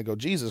crazy and they go,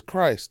 Jesus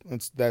Christ.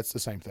 That's the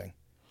same thing.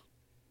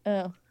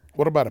 Oh.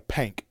 What about a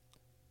pank?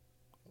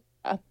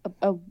 A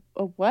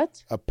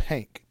what? A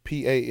pank.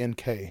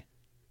 P-A-N-K.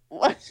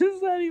 What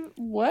is that even?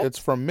 What? It's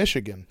from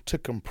Michigan. To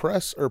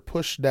compress or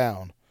push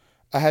down.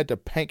 I had to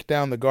pank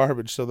down the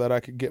garbage so that I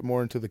could get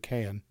more into the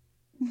can.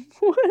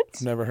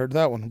 What? Never heard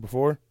that one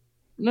before?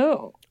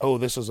 No. Oh,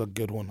 this is a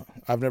good one.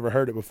 I've never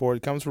heard it before.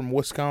 It comes from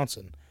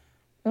Wisconsin.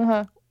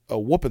 Uh-huh. A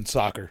whooping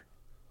soccer.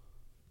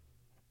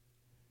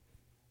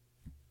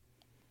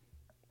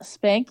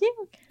 Spanking?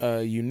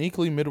 A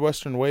uniquely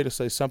Midwestern way to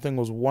say something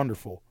was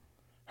wonderful.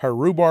 Her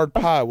rhubarb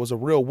pie was a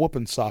real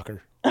whooping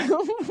soccer.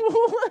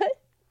 What?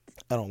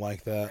 I don't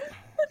like that.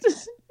 That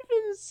doesn't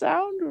even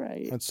sound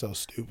right. That's so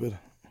stupid.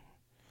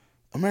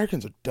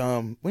 Americans are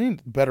dumb. We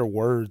need better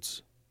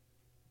words.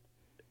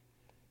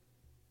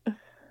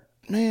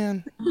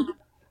 Man,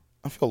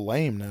 I feel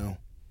lame now.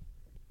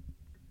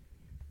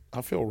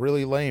 I feel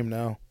really lame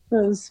now.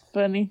 That was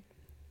funny.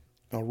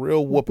 A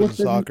real whooping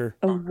soccer.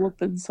 A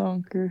whooping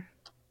soccer.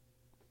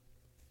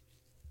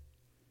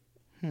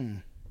 Hmm.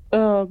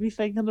 Oh, I'll be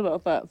thinking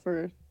about that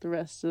for the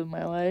rest of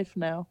my life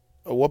now.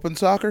 A whooping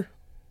soccer?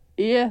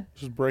 Yeah.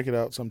 Just break it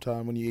out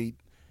sometime when you eat.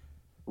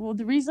 Well,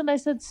 the reason I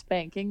said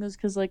spanking is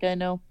because, like, I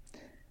know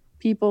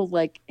people,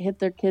 like, hit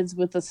their kids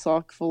with a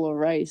sock full of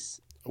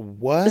rice.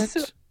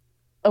 What?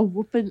 A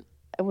whooping...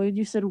 When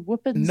you said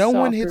whooping No soccer,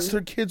 one hits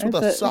their kids with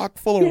a sock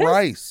full of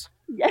rice.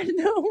 Yeah,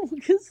 no.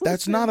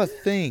 That's not a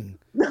thing.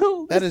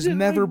 No. That has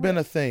never been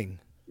a thing.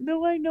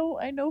 No, I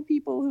know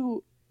people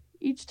who,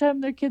 each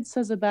time their kid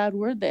says a bad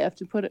word, they have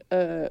to put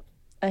a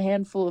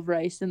handful of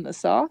rice in the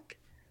sock.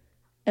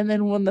 And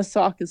then when the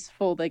sock is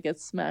full, they get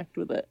smacked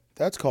with it.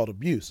 That's called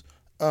abuse.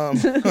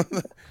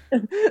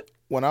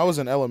 When I was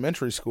in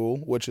elementary school,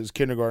 which is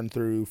kindergarten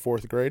through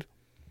 4th grade.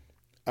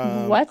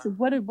 What's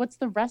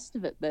the rest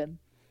of it then?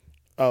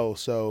 Oh,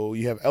 so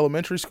you have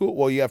elementary school?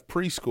 Well, you have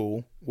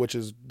preschool, which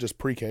is just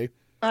pre-K.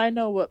 I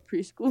know what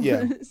preschool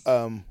Yeah. is.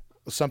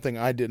 Something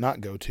I did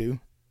not go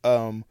to.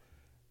 Then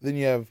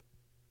you have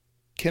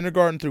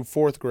kindergarten through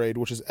 4th grade,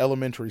 which is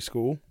elementary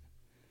school.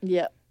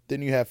 Yeah.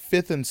 Then you have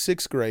 5th and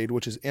 6th grade,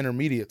 which is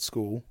intermediate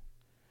school.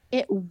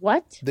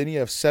 What? Then you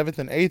have 7th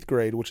and 8th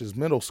grade, which is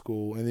middle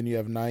school, and then you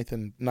have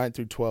 9th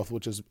through 12th,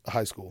 which is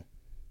high school.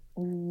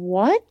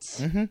 What?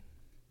 Mm-hmm.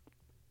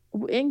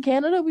 In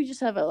Canada, we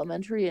just have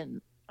elementary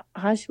and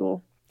high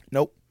school.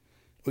 Nope.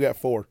 We got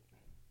 4.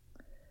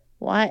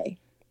 Why?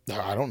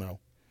 I don't know.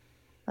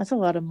 That's a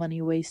lot of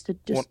money wasted.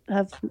 Just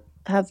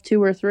have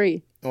 2 or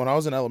 3. When I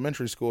was in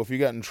elementary school, if you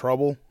got in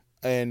trouble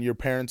and your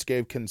parents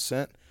gave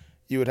consent,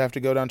 you would have to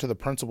go down to the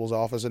principal's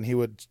office and he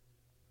would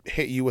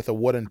hit you with a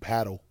wooden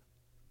paddle.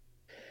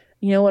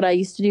 You know what I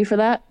used to do for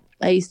that?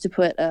 I used to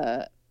put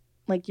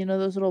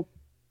those little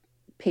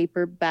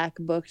paperback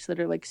books that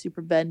are like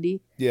super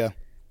bendy. Yeah.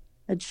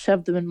 I'd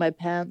shove them in my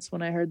pants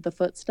when I heard the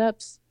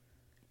footsteps,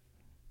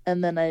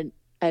 and then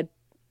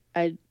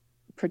I'd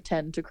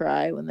pretend to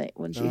cry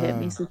when she hit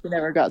me, so she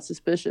never got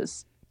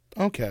suspicious.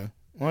 Okay.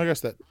 Well, I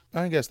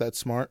guess that's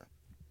smart.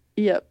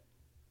 Yep.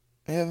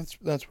 Yeah,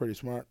 that's pretty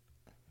smart.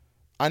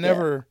 I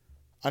never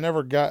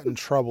got in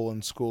trouble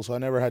in school, so I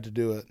never had to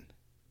do it.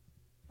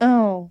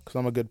 Oh. Because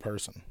I'm a good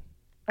person.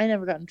 I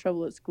never got in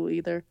trouble at school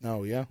either.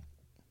 Oh, yeah?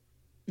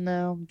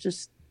 No,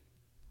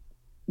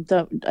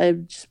 I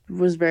just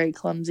was very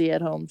clumsy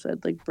at home, so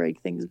I'd like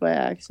break things by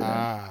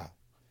accident.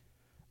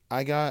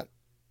 I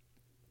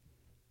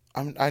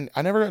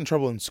never got in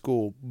trouble in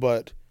school,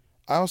 but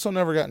I also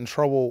never got in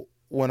trouble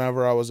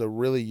whenever I was a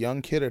really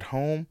young kid at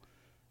home,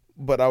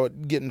 but I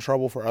would get in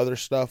trouble for other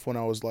stuff when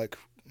I was like,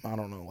 I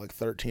don't know, like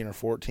 13 or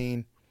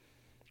 14,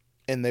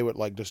 and they would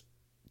like just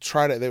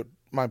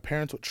my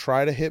parents would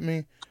try to hit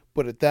me,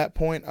 but at that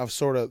point I've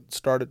sort of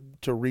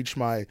started to reach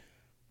my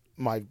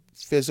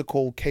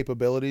physical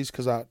capabilities,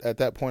 because at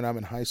that point I'm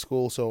in high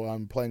school, so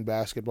I'm playing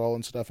basketball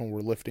and stuff, and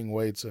we're lifting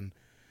weights and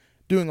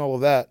doing all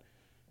of that.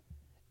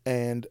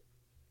 And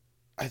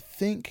I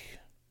think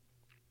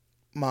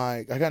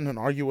I got in an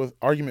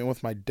argument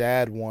with my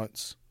dad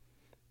once.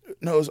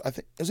 No, it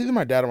was either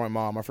my dad or my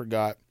mom, I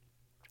forgot.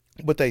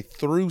 But they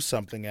threw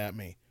something at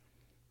me,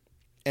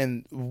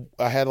 and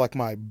I had like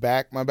my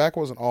back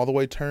wasn't all the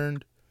way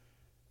turned,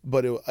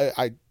 but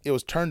it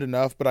was turned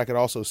enough, but I could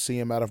also see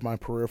him out of my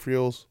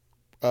peripherals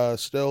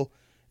still.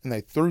 And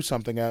they threw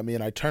something at me,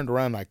 and I turned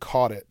around and I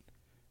caught it,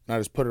 and I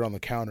just put it on the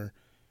counter.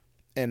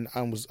 And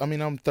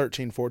I'm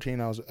 13,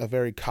 14. I was a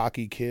very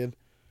cocky kid,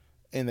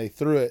 and they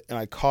threw it, and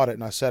I caught it,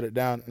 and I set it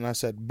down, and I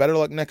said, "Better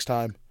luck next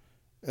time."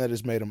 And that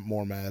just made him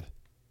more mad.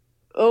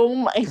 Oh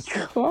my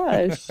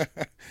gosh.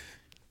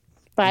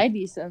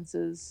 Spidey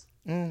senses.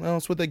 Well,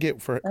 that's what they get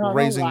for I don't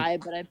raising. know why,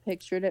 but I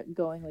pictured it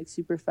going like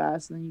super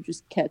fast, and then you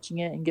just catching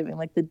it and giving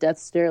like the death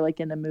stare like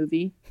in a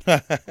movie.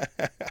 Then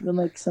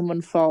like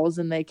someone falls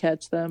and they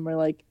catch them, or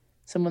like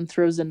someone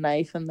throws a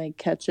knife and they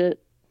catch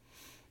it.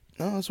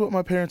 No, that's what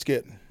my parents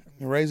get.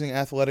 You're raising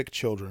athletic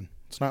children.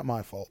 It's not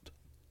my fault.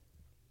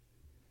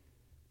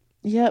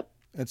 Yep.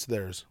 It's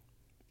theirs.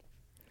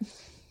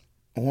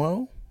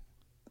 Well,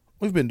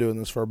 we've been doing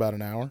this for about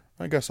an hour.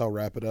 I guess I'll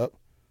wrap it up.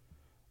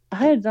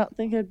 I did not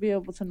think I'd be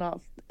able to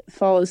not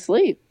fall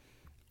asleep.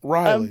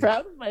 Riley, I'm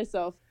proud of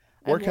myself.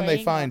 Where can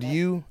they find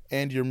you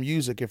and your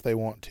music if they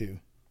want to?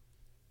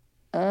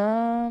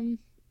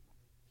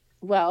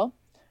 Well,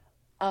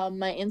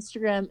 my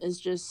Instagram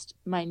is just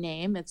my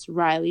name. It's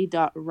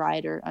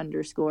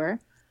riley.rider_.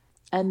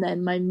 And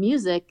then my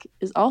music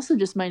is also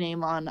just my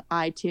name on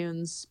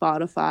iTunes,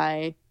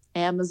 Spotify,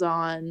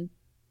 Amazon,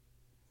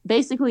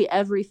 basically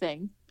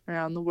everything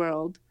around the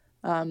world,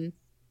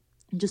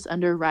 just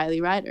under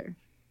Riley Rider.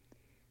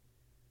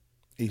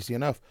 Easy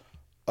enough.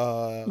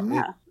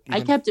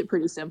 I kept it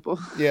pretty simple.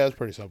 Yeah, it's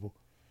pretty simple.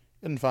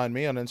 You can find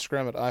me on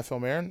Instagram at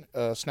iFilmAaron,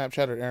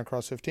 Snapchat at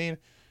AaronCross15,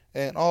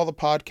 and all the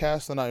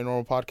podcasts, the Not Your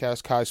Normal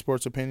Podcast, Kai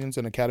Sports Opinions,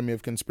 and Academy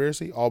of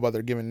Conspiracy, all by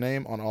their given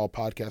name on all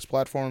podcast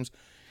platforms,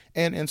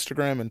 and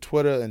Instagram and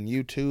Twitter and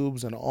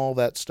YouTubes and all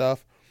that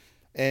stuff.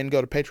 And go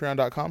to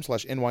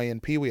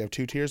patreon.com/NYNP. We have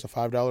 2 tiers, a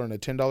 $5 and a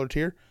 $10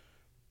 tier.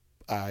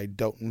 I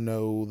don't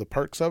know the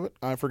perks of it.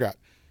 I forgot.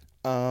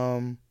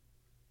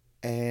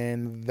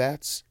 And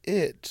that's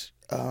it.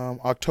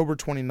 October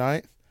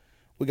 29th,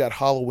 we got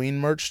Halloween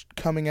merch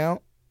coming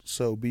out,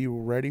 so be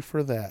ready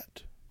for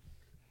that.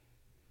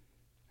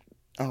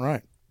 All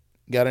right.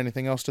 Got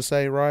anything else to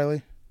say,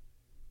 Riley?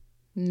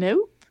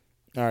 Nope.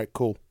 All right,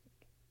 cool.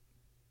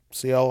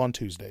 See y'all on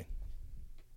Tuesday.